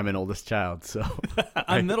know. I'm an oldest child, so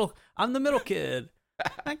I'm the middle kid.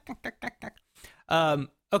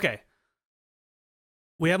 Okay.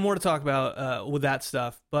 We have more to talk about with that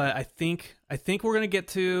stuff, but I think we're gonna get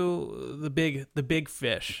to the big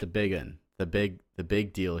fish, the big one, the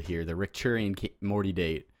big deal here, the Richturian Morty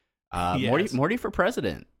date. Yes. Morty for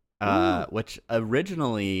president, which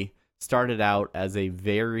originally started out as a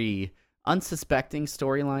very unsuspecting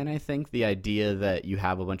storyline. I think the idea that you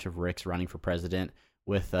have a bunch of Ricks running for president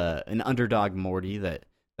with an underdog Morty that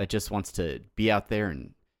just wants to be out there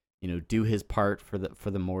and do his part for the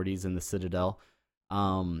Mortys in the Citadel.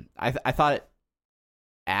 I thought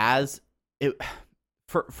as it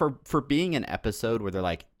for being an episode where they're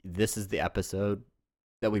like, this is the episode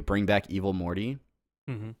that we bring back evil Morty.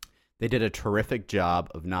 Mm-hmm. They did a terrific job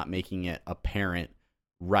of not making it apparent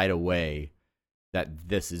right away that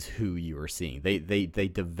this is who you are seeing. They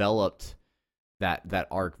developed that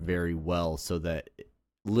arc very well, so that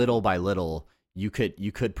little by little you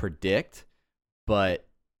could predict, but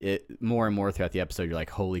it more and more throughout the episode you're like,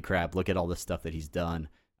 holy crap, look at all the stuff that he's done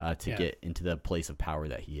to get into the place of power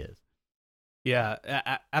that he is.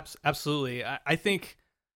 Yeah, absolutely. I think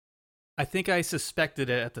I suspected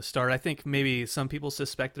it at the start. I think maybe some people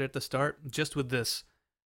suspected it at the start, just with this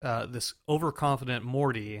overconfident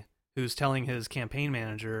Morty who's telling his campaign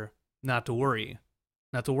manager not to worry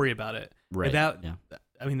about it. Right. I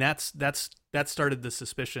mean, that started the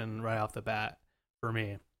suspicion right off the bat for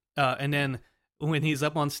me. And then when he's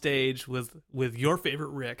up on stage with your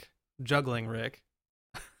favorite Rick, juggling Rick,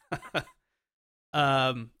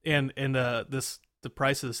 and the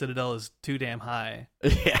price of the Citadel is too damn high.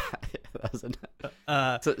 Yeah, that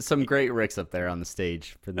was some great Ricks up there on the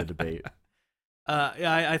stage for the debate.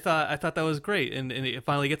 I thought that was great, and it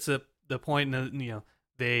finally gets to the point, and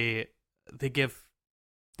they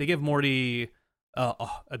give Morty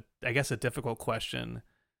I guess a difficult question,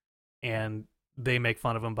 and they make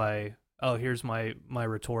fun of him by, oh, here's my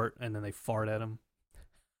retort, and then they fart at him.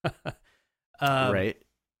 Right.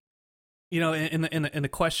 In the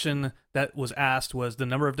question that was asked was, the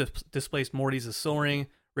number of displaced Mortys is soaring,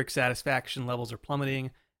 Rick's satisfaction levels are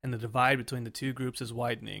plummeting, and the divide between the two groups is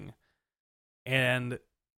widening. And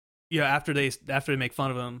after they make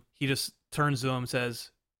fun of him, he just turns to him and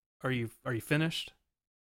says, "Are you finished?"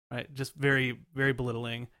 Right, just very, very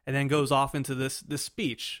belittling, and then goes off into this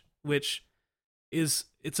speech, which it's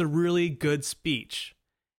a really good speech,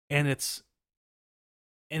 and it's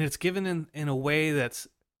given in a way that's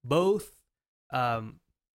both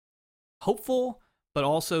hopeful but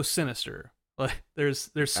also sinister. Like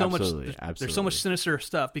there's so absolutely. There's so much sinister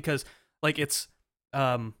stuff, because like it's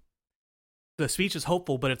the speech is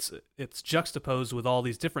hopeful, but it's juxtaposed with all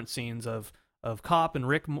these different scenes of Cop and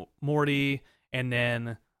Rick Morty, and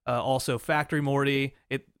then also Factory Morty.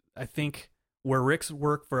 I think where Ricks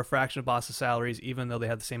work for a fraction of Boss's salaries, even though they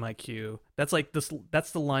have the same IQ. That's like this.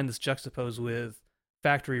 That's the line that's juxtaposed with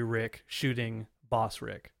Factory Rick shooting Boss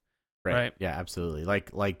Rick. Right? Yeah, absolutely.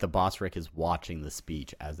 Like the Boss Rick is watching the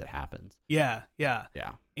speech as it happens. Yeah.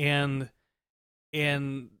 And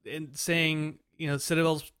saying,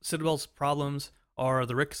 Citadel's problems are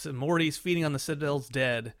the Ricks and Mortys feeding on the Citadel's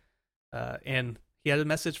dead. And he had a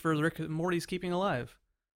message for the Rick and Mortys keeping alive.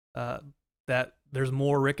 That there's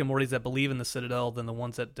more Rick and Mortys that believe in the Citadel than the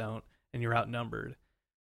ones that don't, and you're outnumbered.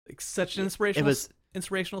 Like, such an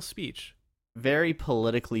inspirational speech. Very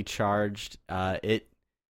politically charged.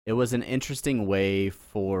 It was an interesting way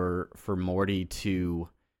for Morty to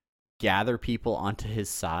gather people onto his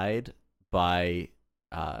side by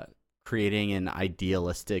creating an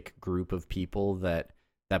idealistic group of people that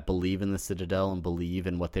believe in the Citadel and believe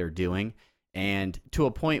in what they're doing, and to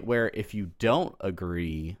a point where if you don't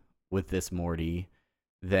agree with this Morty,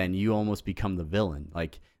 then you almost become the villain.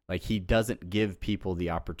 Like he doesn't give people the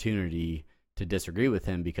opportunity to disagree with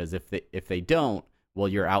him, because if they don't, well,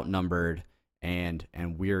 you're outnumbered, and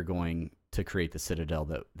we're going to create the citadel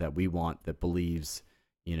that we want, that believes,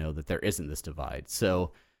 that there isn't this divide.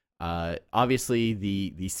 So obviously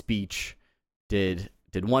the speech did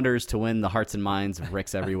wonders to win the hearts and minds of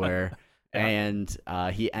Ricks everywhere. Yeah. And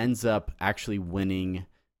he ends up actually winning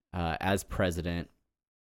as president.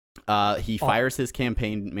 He fires his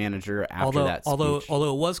campaign manager after that speech.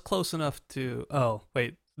 Although it was close enough to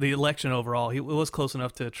the election overall, it was close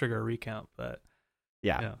enough to trigger a recount, but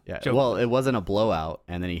yeah. Well, it wasn't a blowout,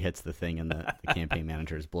 and then he hits the thing, and the campaign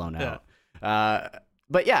manager is blown out.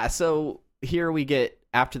 But yeah, so here we get,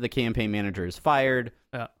 after the campaign manager is fired,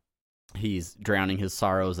 he's drowning his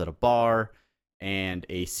sorrows at a bar, and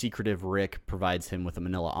a secretive Rick provides him with a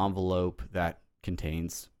manila envelope that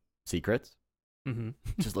contains secrets. Mm-hmm.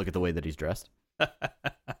 Just look at the way that he's dressed.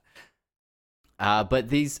 But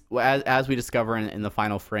these, as we discover in the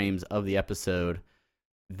final frames of the episode,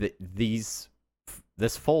 this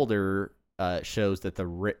folder shows that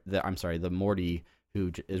the Morty who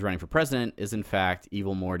is running for president is in fact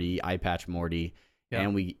Evil Morty, Eye Patch Morty,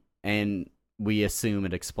 and we assume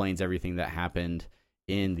it explains everything that happened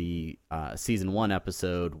in the season 1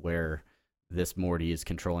 episode where this Morty is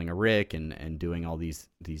controlling a Rick and doing all these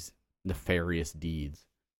nefarious deeds.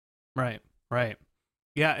 Right.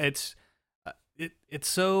 Yeah, it's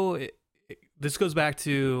so. This goes back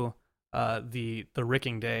to the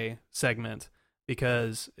Ricking Day segment,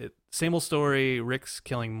 because same old story. Rick's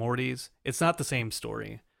killing Mortys. It's not the same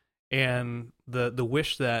story, and the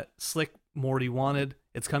wish that Slick Morty wanted,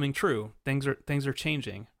 it's coming true. Things are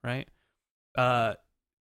changing, right?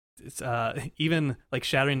 It's even like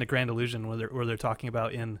shattering the grand illusion where they're talking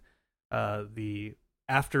about in the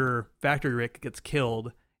after Factory Rick gets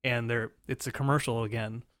killed, and it's a commercial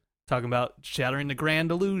again talking about shattering the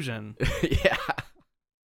grand illusion. Yeah.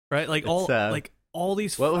 Right? Like all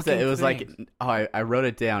these what was it? It was things. like I wrote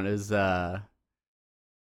it down. It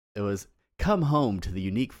was come home to the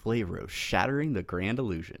unique flavor of shattering the grand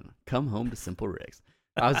illusion. Come home to Simple Rick's.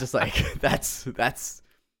 I was just like, that's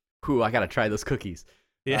whew, I gotta try those cookies.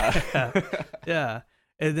 Yeah. Yeah.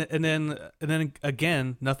 And then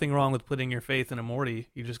again, nothing wrong with putting your faith in a Morty.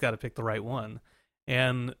 You just got to pick the right one.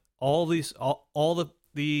 And all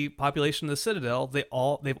the population of the Citadel,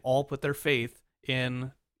 they've all put their faith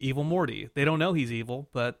in Evil Morty. They don't know he's evil,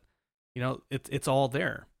 but it's all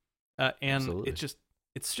there. And Absolutely.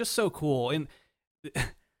 it's just so cool. And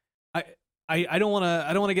I don't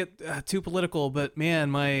want to get too political, but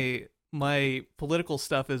man, my political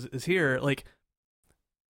stuff is here. Like,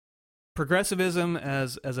 progressivism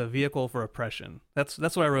as a vehicle for oppression. That's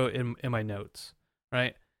what I wrote in my notes,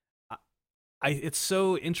 right? It's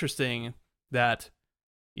so interesting that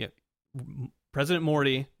President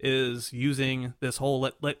Morty is using this whole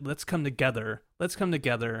let's come together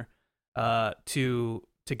to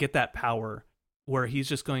get that power, where he's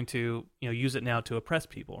just going to use it now to oppress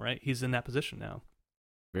people, right? He's in that position now.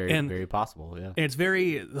 Very possible, yeah. And it's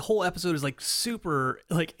the whole episode is like super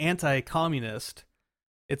like anti-communist.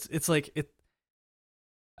 It's like it.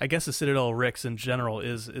 I guess the Citadel Ricks in general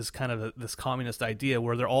is kind of this communist idea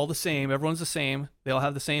where they're all the same, everyone's the same, they all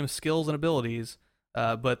have the same skills and abilities,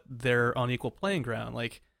 but they're on equal playing ground.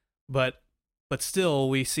 Like, but still,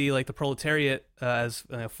 we see like the proletariat as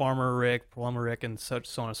Farmer Rick, Plumber Rick, and so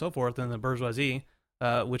on and so forth, and the bourgeoisie,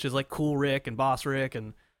 which is like Cool Rick and Boss Rick,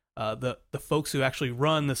 and the folks who actually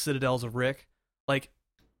run the Citadels of Rick. Like,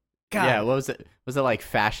 God, yeah, what was it? Was it like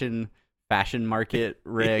fashion market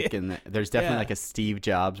Rick? And there's definitely like a Steve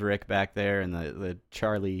Jobs Rick back there, and the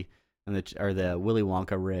Charlie and the Willy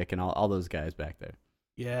Wonka Rick, and all those guys back there.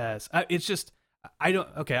 Yes, it's just I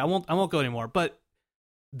won't go anymore. But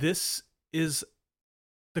this is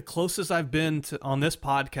the closest I've been to on this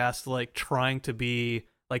podcast to like trying to be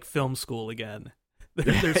like film school again.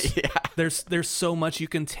 There's so much you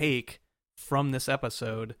can take from this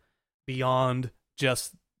episode beyond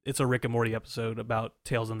just it's a Rick and Morty episode about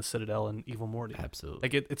Tales in the Citadel and Evil Morty. Absolutely.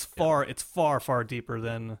 Like it's far deeper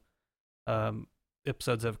than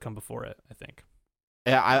episodes that have come before it, I think.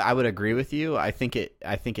 Yeah, I would agree with you. I think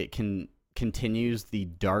it continues the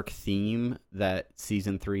dark theme that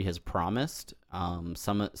season 3 has promised.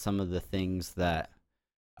 Some of the things that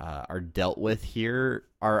are dealt with here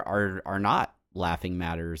are not laughing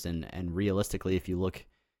matters, and realistically, if you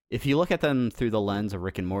look at them through the lens of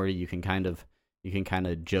Rick and Morty, you can kind of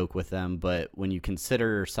joke with them, but when you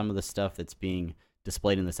consider some of the stuff that's being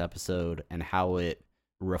displayed in this episode and how it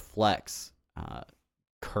reflects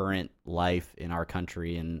current life in our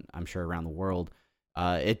country and I'm sure around the world,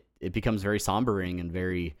 it becomes very sombering and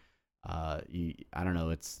very I don't know,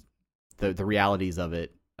 it's the realities of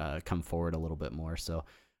it come forward a little bit more. So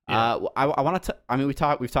I want to I mean we've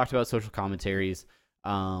talked about social commentaries.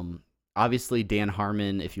 Obviously Dan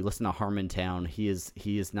Harmon, if you listen to Harmontown, he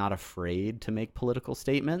is not afraid to make political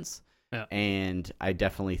statements. Yeah. And I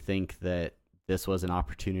definitely think that this was an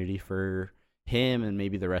opportunity for him and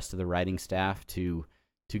maybe the rest of the writing staff to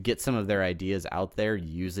get some of their ideas out there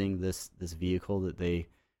using this vehicle that they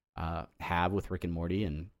have with Rick and Morty.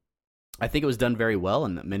 And I think it was done very well,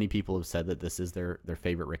 and many people have said that this is their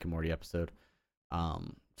favorite Rick and Morty episode.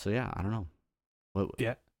 So yeah, I don't know.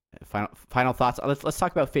 Yeah. Final thoughts. Let's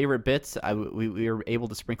talk about favorite bits. We were able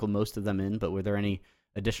to sprinkle most of them in, but were there any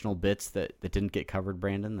additional bits that didn't get covered,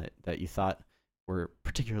 Brandon, that you thought were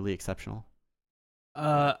particularly exceptional?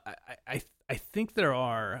 I think there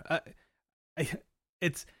are.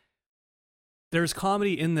 There's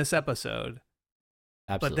comedy in this episode.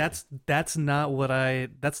 Absolutely. But that's not what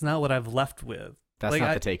I've left with. That's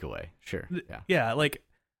not the takeaway. Sure. Yeah. Yeah, like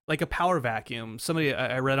a power vacuum. Somebody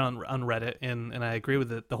I read on Reddit and I agree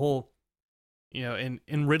with it. The whole, and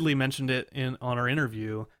Ridley mentioned it on our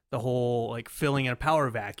interview, the whole like filling in a power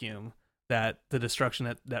vacuum, that the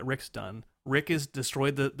destruction that Rick's done. Rick has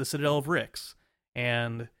destroyed the Citadel of Ricks,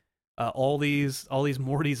 and all these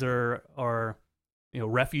Mortys are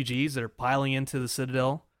refugees that are piling into the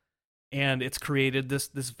Citadel, and it's created this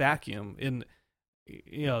vacuum. And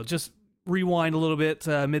just rewind a little bit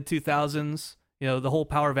to mid 2000s. The whole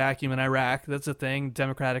power vacuum in Iraq, that's a thing.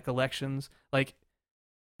 Democratic elections, like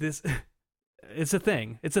this, it's a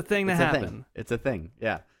thing. It's a thing that happened. It's a thing.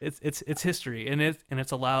 Yeah. It's history, and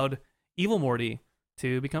it's allowed Evil Morty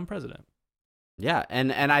to become president. Yeah,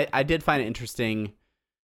 and I did find it interesting,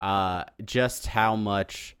 just how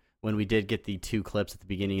much, when we did get the two clips at the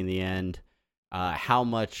beginning and the end, how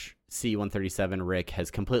much C-137 Rick has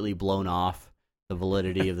completely blown off the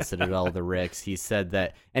validity of the Citadel of the Ricks. He said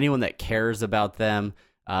that anyone that cares about them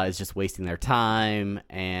is just wasting their time,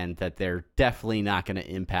 and that they're definitely not going to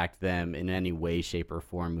impact them in any way, shape, or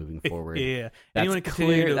form moving forward. Yeah,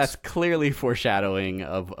 that's clearly foreshadowing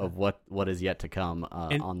of what is yet to come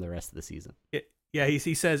on the rest of the season. Yeah,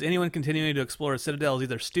 he says anyone continuing to explore a Citadel is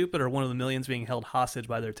either stupid or one of the millions being held hostage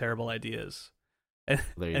by their terrible ideas. And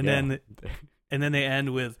then they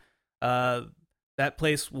end with, that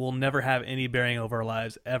place will never have any bearing over our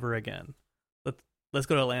lives ever again. Let's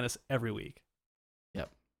go to Atlantis every week.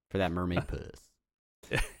 Yep, for that mermaid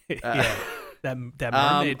puss. Yeah, that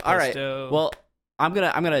mermaid puss. All right. Well, I'm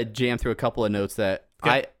gonna jam through a couple of notes that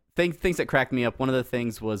I think things that cracked me up. One of the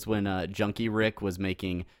things was when Junkie Rick was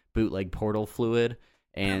making bootleg portal fluid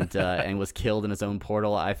and was killed in his own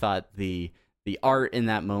portal. I thought the art in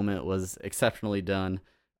that moment was exceptionally done.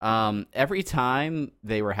 Every time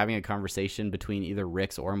they were having a conversation between either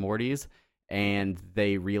Rick's or Morty's, and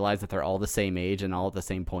they realized that they're all the same age and all at the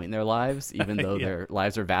same point in their lives, even though their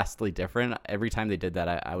lives are vastly different, every time they did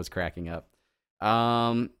that, I was cracking up.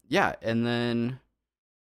 Yeah, and then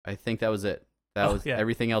I think that was it.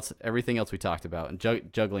 Everything else we talked about. And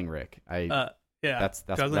juggling Rick. That's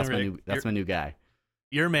my new guy.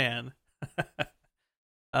 Your man.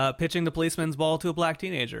 Pitching the policeman's ball to a black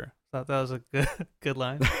teenager. Thought that was a good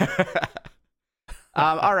line.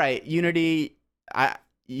 All right, Unity,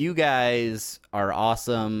 you guys are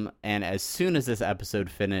awesome. And as soon as this episode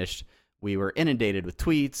finished, we were inundated with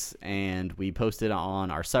tweets, and we posted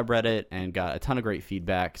on our subreddit and got a ton of great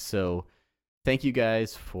feedback. So thank you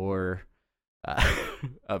guys for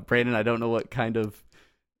Brandon. I don't know what kind of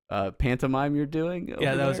pantomime you're doing.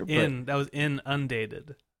 Yeah, that was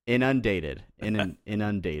inundated. Inundated.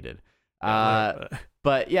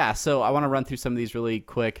 But yeah, so I want to run through some of these really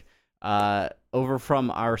quick. Over from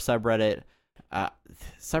our subreddit,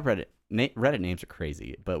 Reddit names are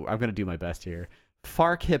crazy, but I'm going to do my best here.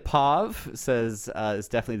 Fark Hipov says it's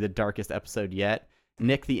definitely the darkest episode yet.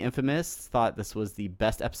 Nick the Infamous thought this was the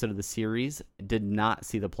best episode of the series. Did not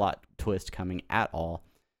see the plot twist coming at all.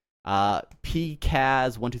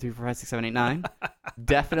 PCAS 1 2 3 4 5 6 7 8 9.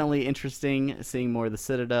 Definitely interesting seeing more of the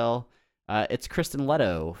Citadel. It's Kristen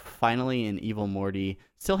Leto, finally in Evil Morty.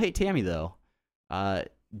 Still hate Tammy though.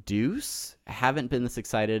 Deuce, haven't been this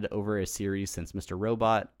excited over a series since Mr.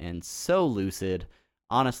 Robot, and so lucid.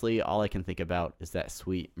 Honestly, all I can think about is that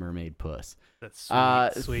sweet mermaid puss.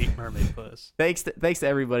 That sweet mermaid puss. Thanks to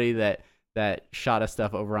everybody that shot us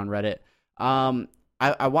stuff over on Reddit.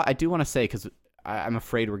 I do want to say, because I'm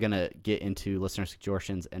afraid we're gonna get into listener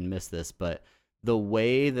suggestions and miss this, but the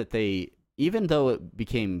way that they, even though it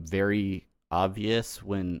became very obvious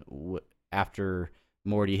after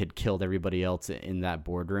Morty had killed everybody else in that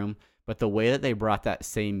boardroom, but the way that they brought that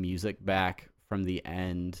same music back from the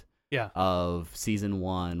end Yeah. of season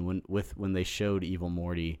 1 when they showed Evil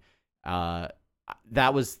Morty.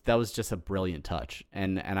 That was just a brilliant touch,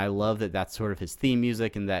 and I love that that's sort of his theme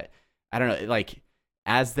music, and that I don't know, like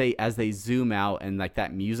as they zoom out and like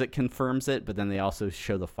that music confirms it, but then they also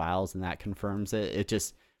show the files and that confirms it. It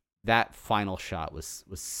just, that final shot was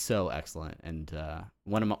so excellent, and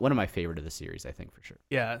one of my favorite of the series, I think, for sure.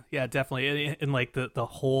 Yeah, definitely. And like the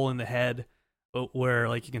hole in the head, where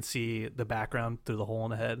like you can see the background through the hole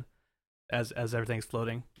in the head as everything's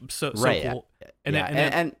floating. So Right. cool.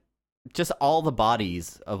 And just all the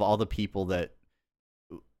bodies of all the people that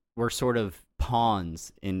were sort of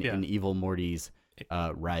pawns in Evil Morty's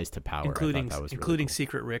rise to power, including really cool.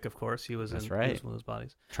 Secret Rick, of course. He was That's in right. He was one of those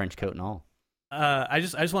bodies, trench coat and all. I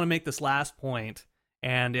just want to make this last point,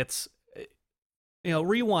 and it's,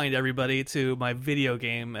 rewind everybody to my video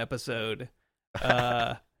game episode,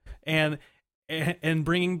 and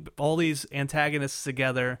bringing all these antagonists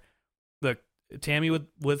together. Look, Tammy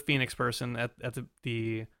with Phoenix Person at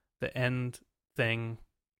the end thing.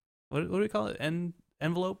 What do we call it? End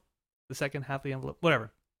envelope, the second half of the envelope,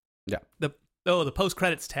 whatever. Yeah. The post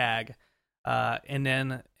credits tag,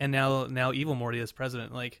 and now Evil Morty is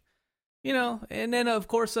president, like. And then of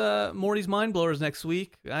course, Morty's Mind Blowers next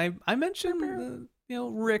week. I mentioned,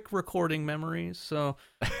 Rick recording memories. So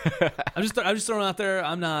I'm just throwing out there.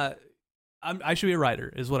 I should be a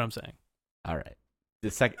writer, is what I'm saying. All right,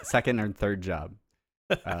 the second or third job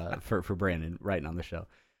for Brandon writing on the show.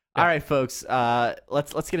 Yeah. All right, folks.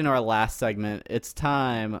 Let's get into our last segment. It's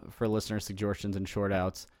time for listener suggestions and short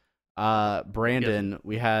outs. Brandon,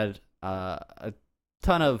 we had a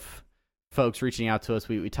ton of folks reaching out to us.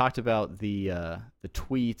 We talked about the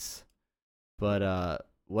tweets, but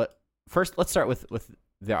first let's start with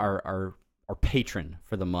our patron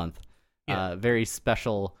for the month. Yeah. Very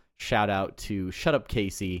special shout out to Shut Up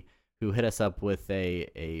Casey, who hit us up with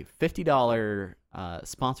a $50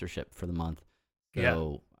 sponsorship for the month.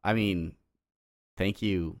 So I mean, thank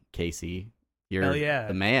you, Casey. You're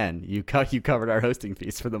the man. You covered our hosting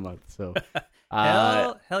fees for the month. So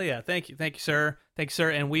hell yeah. Thank you, sir.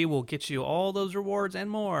 And we will get you all those rewards and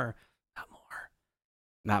more.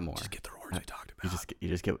 Not more. Just get the rewards we talked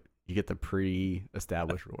about. You get the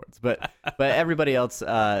pre-established rewards. But everybody else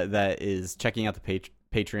that is checking out the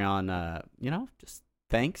Patreon, just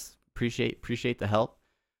thanks. Appreciate the help.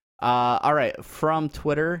 All right, from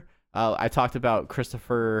Twitter, I talked about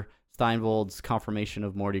Christopher Steinvold's confirmation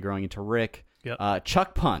of Morty growing into Rick. Yep.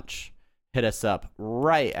 Chuck Punch hit us up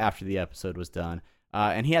right after the episode was done,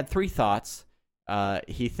 and he had 3 thoughts.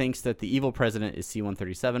 He thinks that the evil president is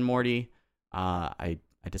C-137 Morty. I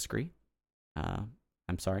disagree.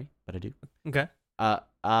 I'm sorry, but I do. Okay.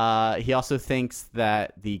 He also thinks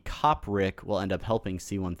that the cop Rick will end up helping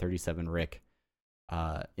C-137 Rick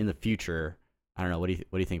in the future. I don't know. What do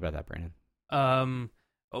you think about that, Brandon?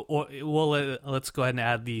 Well, let's go ahead and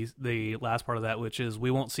add the last part of that, which is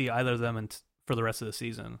we won't see either of them for the rest of the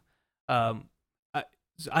season. I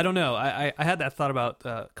don't know. I had that thought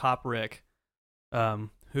about Cop Rick,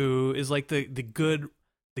 who is like the good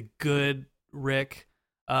Rick.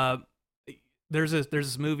 There's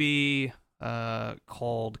this movie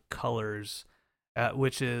called Colors,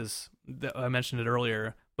 which is, I mentioned it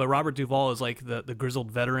earlier, but Robert Duvall is like the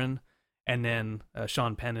grizzled veteran, and then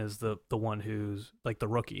Sean Penn is the one who's like the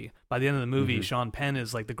rookie. By the end of the movie, Sean Penn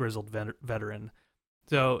is like the grizzled veteran.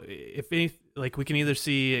 So if any, like, we can either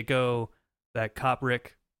see it go that Cop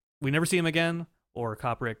Rick, we never see him again, or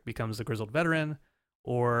Cop Rick becomes the grizzled veteran,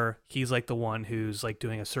 or he's like the one who's like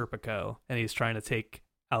doing a Serpico and he's trying to take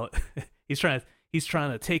out he's trying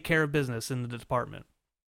to take care of business in the department.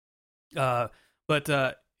 But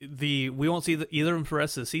we won't see either of them for the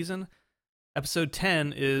rest of the season. Episode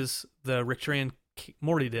 10 is the Rick Trian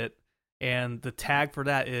Morty dit, and the tag for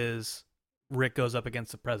that is Rick goes up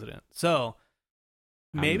against the president. So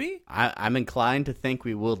maybe I'm inclined to think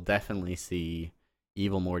we will definitely see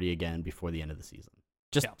Evil Morty again before the end of the season.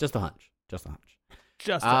 Just a hunch. Just a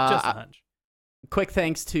hunch. Quick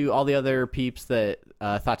thanks to all the other peeps that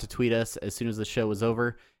thought to tweet us as soon as the show was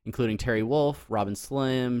over, including Terry Wolf, Robin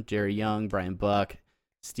Slim, Jerry Young, Brian Buck,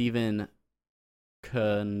 Steven,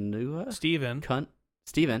 and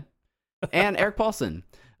Eric Paulson.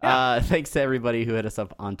 Thanks to everybody who hit us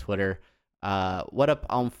up on Twitter. What up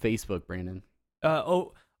on Facebook, Brandon?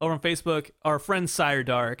 Over on Facebook, our friend Sire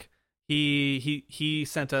Dark, he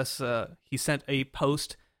sent us he sent a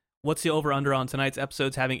post. What's the over under on tonight's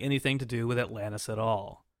episodes having anything to do with Atlantis at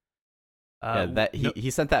all?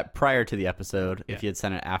 He sent that prior to the episode. Yeah. If he had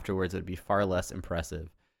sent it afterwards, it would be far less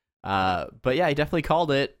impressive. But yeah, he definitely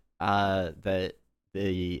called it that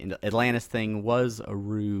the Atlantis thing was a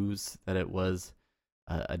ruse, that it was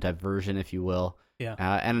a diversion, if you will. Yeah.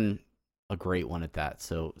 And a great one at that.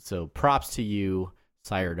 So props to you,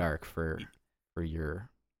 Sire Dark, for your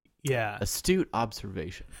astute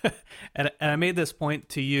observation. and I made this point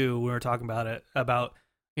to you when we were talking about it, about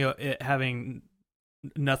it having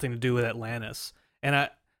nothing to do with Atlantis, and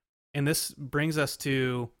this brings us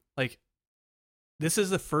to, like, this is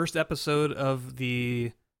the first episode of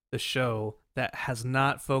the show that has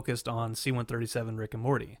not focused on C-137 Rick and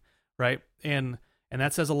Morty, right? And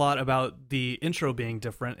that says a lot about the intro being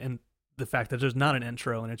different, and the fact that there's not an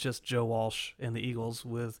intro and it's just Joe Walsh and the Eagles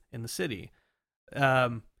in the city.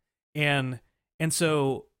 And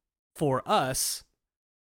so for us,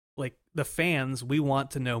 like the fans, we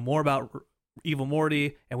want to know more about Evil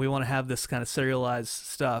Morty, and we want to have this kind of serialized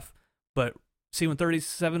stuff. But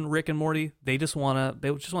C-137 Rick and Morty, they just want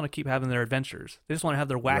to keep having their adventures. They just want to have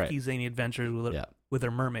their wacky, zany adventures with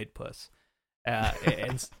their mermaid puss.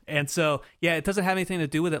 And so, yeah, it doesn't have anything to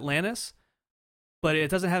do with Atlantis, but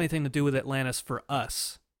it doesn't have anything to do with Atlantis for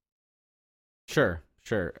us. Sure.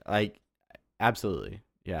 Like, absolutely.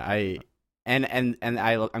 Yeah.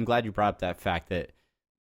 I'm glad you brought up that fact that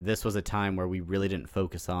this was a time where we really didn't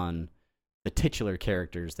focus on the titular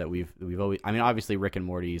characters that we've always, I mean, obviously Rick and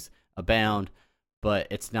Morty's abound, but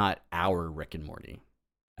it's not our Rick and Morty.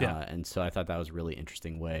 Yeah. And so I thought that was a really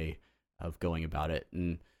interesting way of going about it.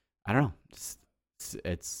 And I don't know,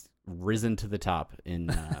 it's risen to the top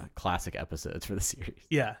in classic episodes for the series.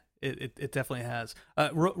 Yeah, it definitely has.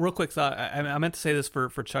 Real quick thought, I meant to say this for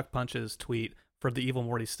Chuck Punch's tweet for the Evil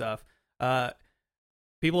Morty stuff.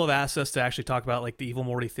 People have asked us to actually talk about, like, the Evil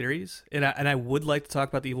Morty theories, and I would like to talk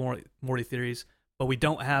about the Evil Morty theories, but we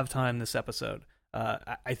don't have time this episode.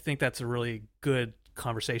 I think that's a really good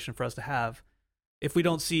conversation for us to have if we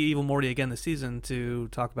don't see Evil Morty again this season, to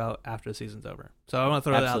talk about after the season's over. So I want to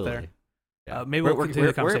throw that out there. Yeah. Maybe we'll continue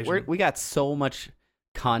the conversation. We got so much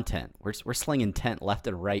content. We're slinging tent left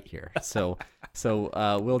and right here. So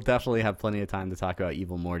we'll definitely have plenty of time to talk about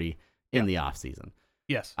Evil Morty in the off season.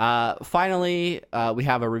 Yes. Finally, we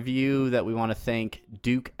have a review that we want to thank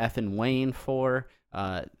Duke Effin Wayne for.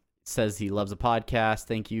 Says he loves the podcast.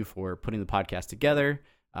 Thank you for putting the podcast together.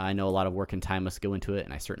 I know a lot of work and time must go into it,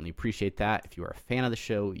 and I certainly appreciate that. If you are a fan of the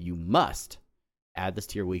show, you must add this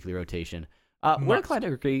to your weekly rotation. We're inclined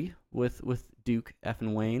to agree with Duke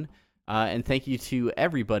Effin Wayne. And thank you to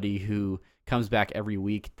everybody who comes back every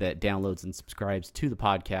week that downloads and subscribes to the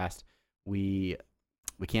podcast. We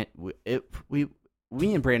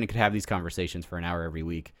and Brandon could have these conversations for an hour every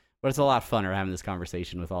week, but it's a lot funner having this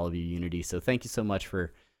conversation with all of you, Unity. So thank you so much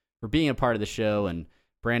for being a part of the show. And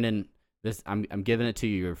Brandon, I'm giving it to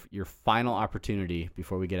you, your final opportunity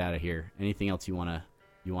before we get out of here. Anything else you wanna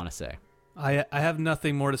say? I have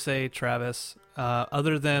nothing more to say, Travis,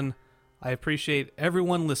 other than I appreciate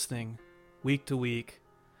everyone listening week to week,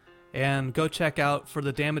 and go check out For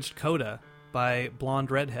the Damaged Coda by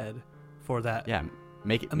Blonde Redhead for that. Yeah,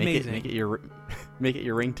 make it your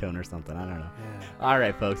ringtone or something. I don't know. Yeah. All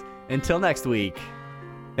right, folks. Until next week.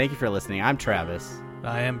 Thank you for listening. I'm Travis.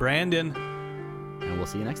 I am Brandon. And we'll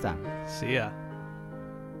see you next time. See ya.